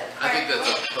think that's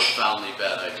a With profoundly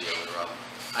bad idea with Robin.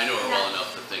 I know her well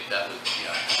enough to think that was,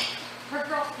 yeah. Her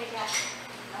girls pick out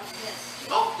this.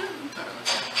 Oh, yeah, entirely.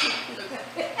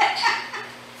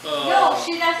 No,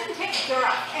 she doesn't take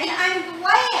gruff, and I'm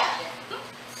glad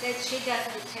that she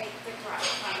doesn't take the gruff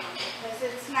from him, because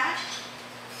it's not,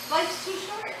 life's too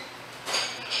short.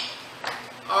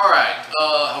 All right,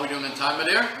 how are we doing in time, my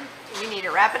dear? We need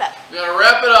to wrap it up. We gotta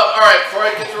wrap it up. All right, before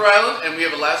I get to Ryland, and we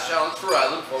have a last challenge for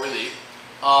Ryland before we leave.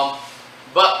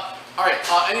 But all right,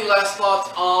 any last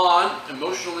thoughts on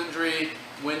emotional injury?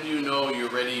 When do you know you're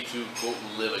ready to quote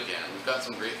live again? We've got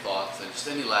some great thoughts, and just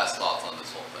any last thoughts on this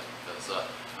whole thing? Because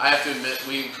I have to admit,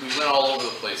 we went all over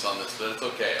the place on this, but it's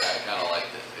okay. I kind of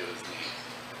liked it. It was neat.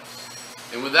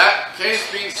 And with that case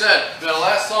being said, we've got a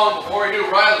last song before we do.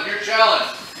 Ryland, your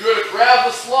challenge. You got to grab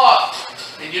the sloth.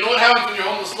 And you know what happens when you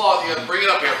hold the sloth? You got to bring it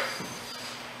up here.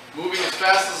 Moving as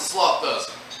fast as the sloth does.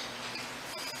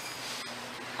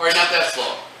 All right, not that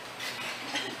slow.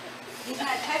 He's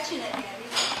not touching it yet,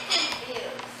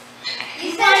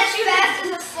 He said as fast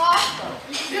as a sloth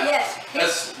goes. Yeah.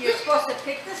 Yes, you're supposed to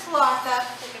pick the sloth up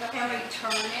and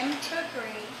return him to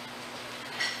green.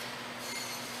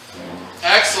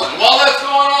 Excellent. While that's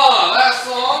going on, last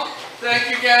song.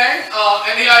 Thank you, gang.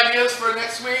 Any ideas for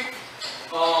next week?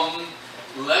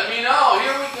 Let me know.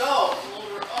 Here we go.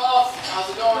 How's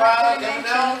it going, Riley? Coming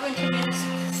down?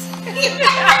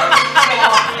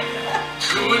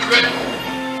 Doing great.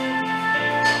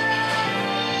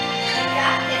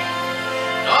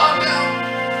 On down.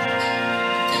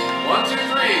 1, 2,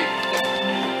 3.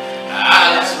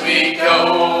 As we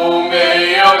go,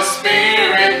 may your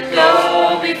spirit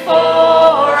go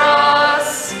before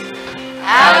us.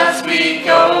 As we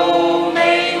go,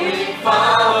 may we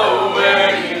follow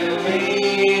where you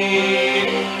lead.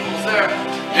 Who's there?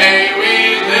 May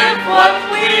we live what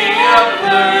we have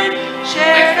learned,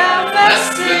 share the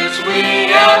message we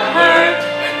have heard,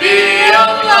 and be a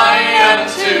light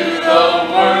unto the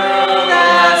world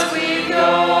as we go.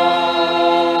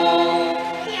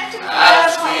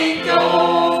 As we go,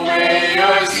 may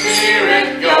your spirit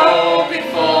go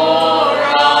before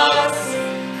us.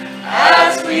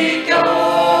 As we go,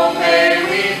 may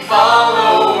we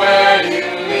follow where you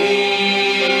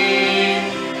lead.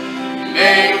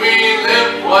 May we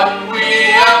live what we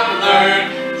have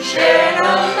learned, share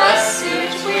the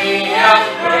message we have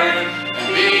heard, and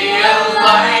be a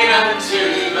light unto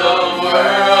the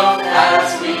world as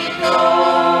we go.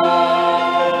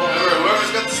 Remember,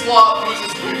 whoever's got the slot, who's the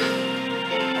speaker?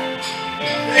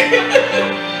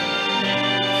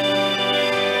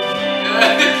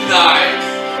 Nice.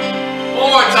 One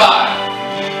more time.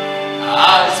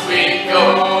 As we go,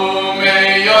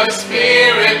 may your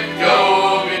spirit go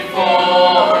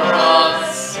before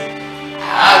us.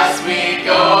 As we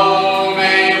go,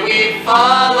 may we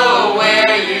follow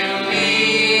where you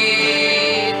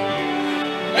lead.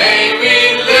 May we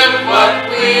live what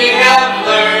we have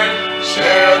learned,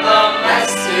 share the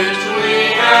message we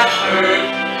have heard,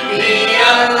 be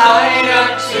a light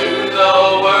unto the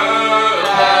world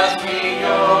as we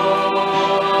go.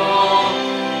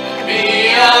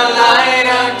 Be a light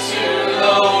unto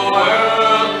the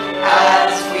world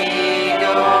as we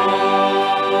go.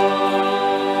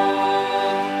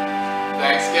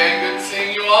 Thanks, gang. Good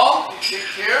seeing you all. Take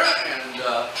care, and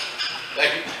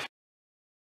thank you.